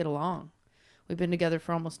we all get along. We've been together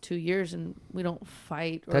for almost 2 years and we don't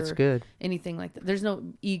fight or That's good. Anything like that. There's no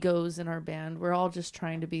egos in our band. We're all just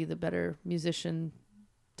trying to be the better musician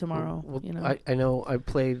tomorrow. Well, I know I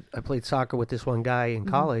played soccer with this one guy in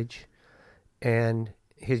college, and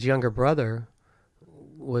his younger brother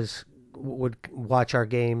would watch our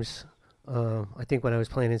games. I think when I was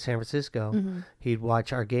playing in San Francisco, he'd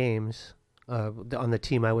watch our games on the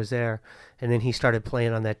team I was there, and then he started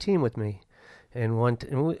playing on that team with me, and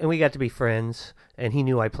we got to be friends. And he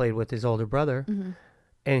knew I played with his older brother,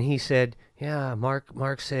 and he said, "Yeah,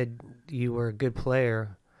 Mark said you were a good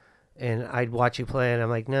player." And I'd watch you play, and I'm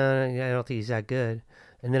like, no, I don't think he's that good.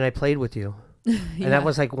 And then I played with you. And that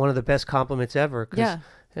was like one of the best compliments ever. Cause,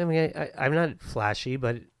 I mean, I'm not flashy,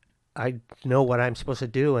 but I know what I'm supposed to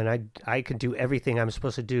do, and I can do everything I'm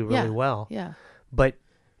supposed to do really well. Yeah. But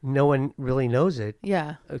no one really knows it.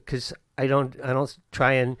 Yeah. Because I don't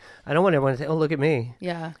try and, I don't want everyone to say, "Oh, look at me."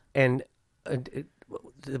 Yeah. And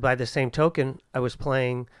by the same token, I was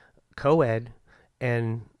playing co-ed,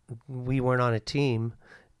 and we weren't on a team.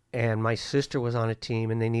 And my sister was on a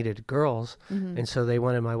team, and they needed girls, and so they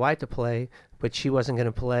wanted my wife to play, but she wasn't going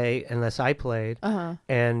to play unless I played.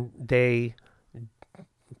 And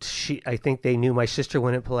I think they knew my sister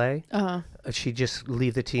wouldn't play. She'd just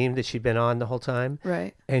leave the team that she'd been on the whole time.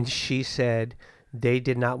 Right. And she said they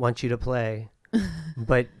did not want you to play,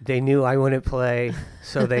 but they knew I wouldn't play,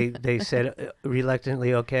 so they said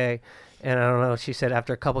reluctantly okay. And I don't know. She said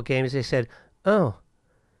after a couple games, they said, "Oh,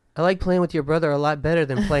 I like playing with your brother a lot better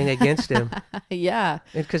than playing against him." Yeah.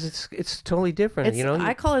 Because it's totally different,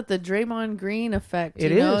 I call it the Draymond Green effect.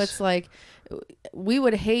 It is. It's like we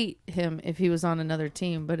would hate him if he was on another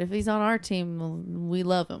team, but if he's on our team, we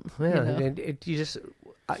love him. Yeah.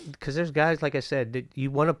 Because there's guys, like I said, that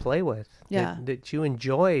you want to play with. Yeah. That you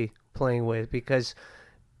enjoy playing with, because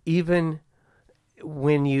even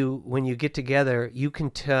when you get together, you can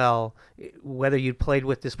tell whether you played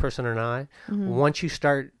with this person or not. Once you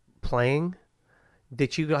start playing,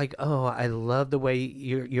 that you like, "Oh, I love the way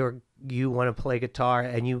you want to play guitar,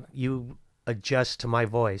 and you adjust to my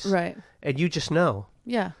voice." Right. And you just know.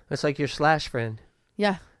 Yeah. It's like your Slash friend.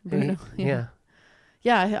 Yeah. Bruno. Yeah.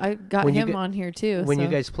 Yeah, I got him on here too. When you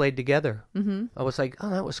guys played together, I was like,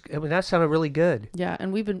 "Oh, that sounded really good." Yeah,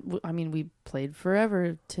 and we played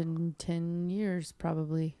forever, 10 years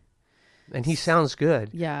probably. And he sounds good.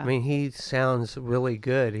 Yeah. I mean, he sounds really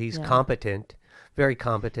good. He's competent, very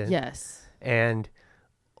competent. Yes. And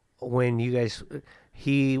when you guys,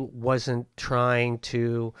 he wasn't trying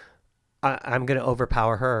to, I'm going to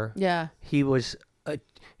overpower her. Yeah. He was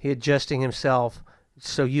he adjusting himself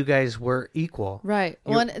so you guys were equal. Right.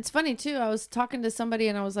 Well, and it's funny too. I was talking to somebody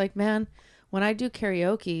and I was like, man, when I do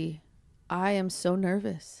karaoke, I am so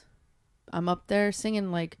nervous. I'm up there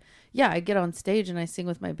singing like, yeah, I get on stage and I sing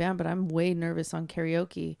with my band, but I'm way nervous on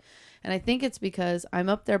karaoke. And I think it's because I'm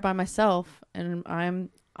up there by myself and I'm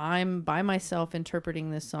by myself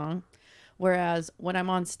interpreting this song. Whereas when I'm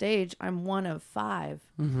on stage, I'm one of 5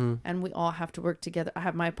 and we all have to work together. I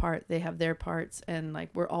have my part, they have their parts, and like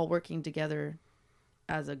we're all working together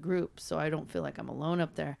as a group. So I don't feel like I'm alone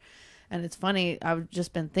up there. And it's funny, I've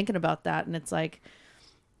just been thinking about that, and it's like,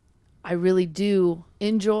 I really do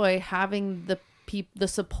enjoy having the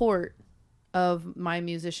support of my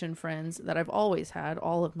musician friends that I've always had.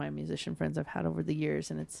 All of my musician friends I've had over the years,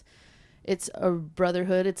 and it's a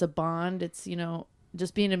brotherhood, it's a bond. It's, you know,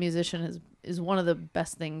 just being a musician is one of the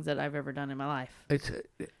best things that I've ever done in my life. It's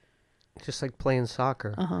just like playing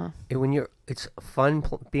soccer. And it's fun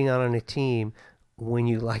being on a team when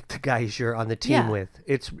you like the guys you're on the team with.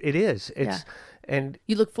 It is. And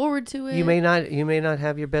you look forward to it. You may not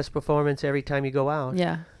have your best performance every time you go out.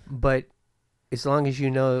 Yeah. But as long as you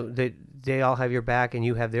know that they all have your back and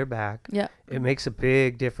you have their back, it makes a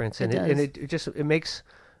big difference. And it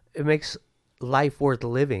makes life worth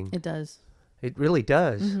living. It does. It really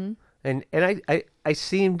does. And I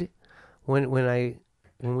seemed when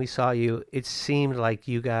we saw you, it seemed like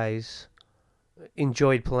you guys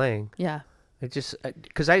enjoyed playing. Yeah. It just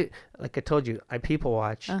because like I told you, I people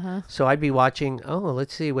watch, so I'd be watching. Oh,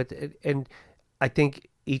 let's see and I think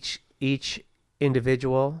each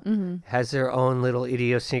individual has their own little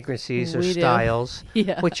idiosyncrasies or styles,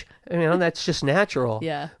 which that's just natural.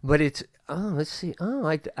 Yeah. But it's let's see. I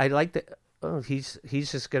like that. Oh, he's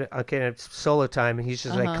just gonna it's solo time, and he's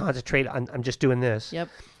just like concentrate on. I'm just doing this. Yep.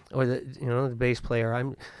 Or the bass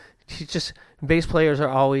player. Bass players are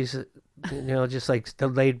always. Just like the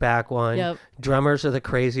laid back one. Yep. Drummers are the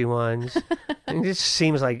crazy ones. And it just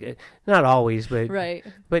seems like, not always, but right.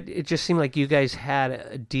 But it just seemed like you guys had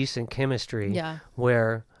a decent chemistry. Yeah.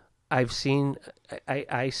 Where I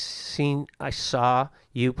saw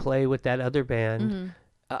you play with that other band.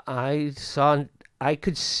 I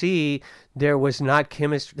could see there was not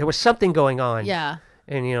chemistry. There was something going on. Yeah.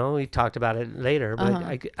 And we talked about it later, but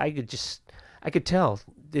I could tell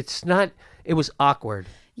it was awkward.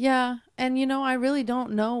 Yeah. And, I really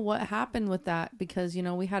don't know what happened with that because,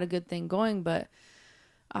 we had a good thing going, but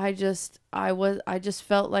I just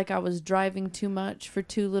felt like I was driving too much for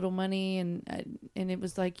too little money. And it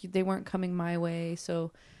was like they weren't coming my way.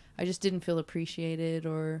 So I just didn't feel appreciated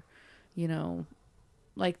or,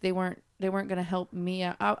 like they weren't going to help me.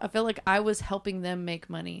 I felt like I was helping them make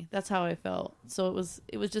money. That's how I felt. So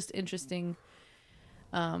it was just interesting.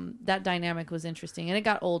 That dynamic was interesting, and it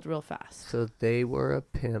got old real fast. So they were a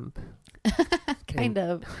pimp. kind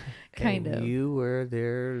of. You were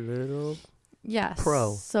their little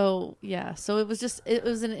pro. So it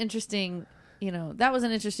was an interesting, that was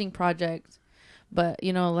an interesting project. But,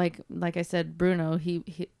 like I said, Bruno,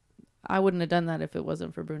 he I wouldn't have done that if it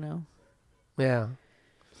wasn't for Bruno. Yeah.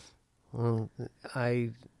 Well, I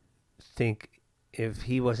think if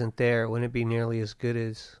he wasn't there, it wouldn't be nearly as good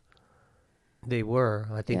as they were.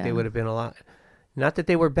 I think they would have been a lot. Not that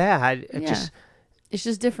they were bad. It's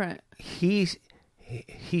just different. He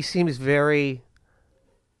seems very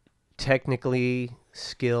technically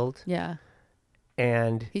skilled. Yeah.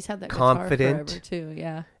 And he's had that confident guitar forever too.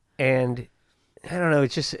 Yeah. And I don't know.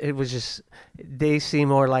 They seem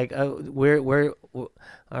more like, oh, we're all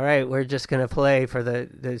right. We're just gonna play for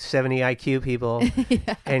the 70 IQ people.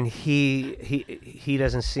 Yeah. And he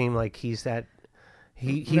doesn't seem like he's that.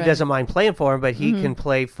 He doesn't mind playing for him, but he can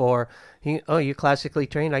play for. You're classically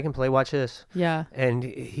trained. I can play. Watch this. Yeah. And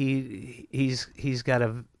he's got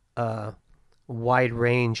a wide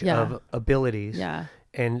range of abilities. Yeah.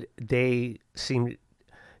 And they seem.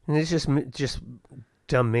 And it's just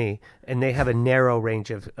dumb me. And they have a narrow range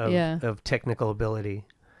of technical ability,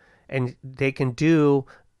 and they can do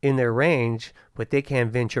in their range, but they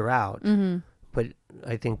can't venture out. Mm-hmm. But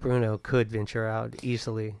I think Bruno could venture out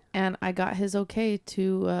easily. And I got his okay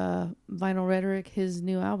to Vinyl Rhetoric, his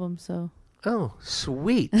new album. So. Oh,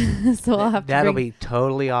 sweet! So I'll have to. That'll be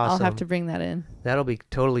totally awesome. I'll have to bring that in. That'll be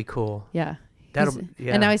totally cool. Yeah.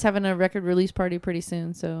 And now he's having a record release party pretty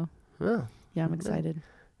soon. So. Oh. Yeah, I'm excited.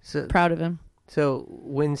 So, proud of him. So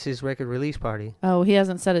when's his record release party? Oh, he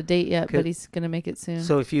hasn't set a date yet, but he's gonna make it soon.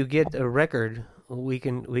 So if you get a record, we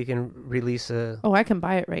can release a. Oh, I can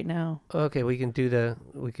buy it right now. Okay, we can do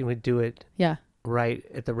it. Yeah. Right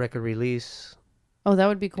at the record release. Oh, that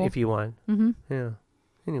would be cool if you want. Mm-hmm. Yeah.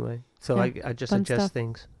 Anyway, so I just Fun adjust stuff.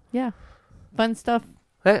 things. Yeah. Fun stuff.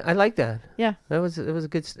 I like that. Yeah. It was a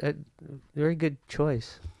good, very good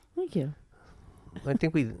choice. Thank you. I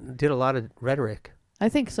think we did a lot of rhetoric. I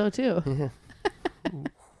think so too.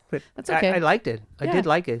 But That's okay. I liked it. I Yeah. did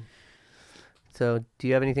like it. So, do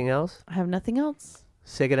you have anything else? I have nothing else.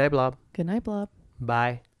 Say goodnight, Blob. Good night, Blob.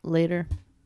 Bye. Later.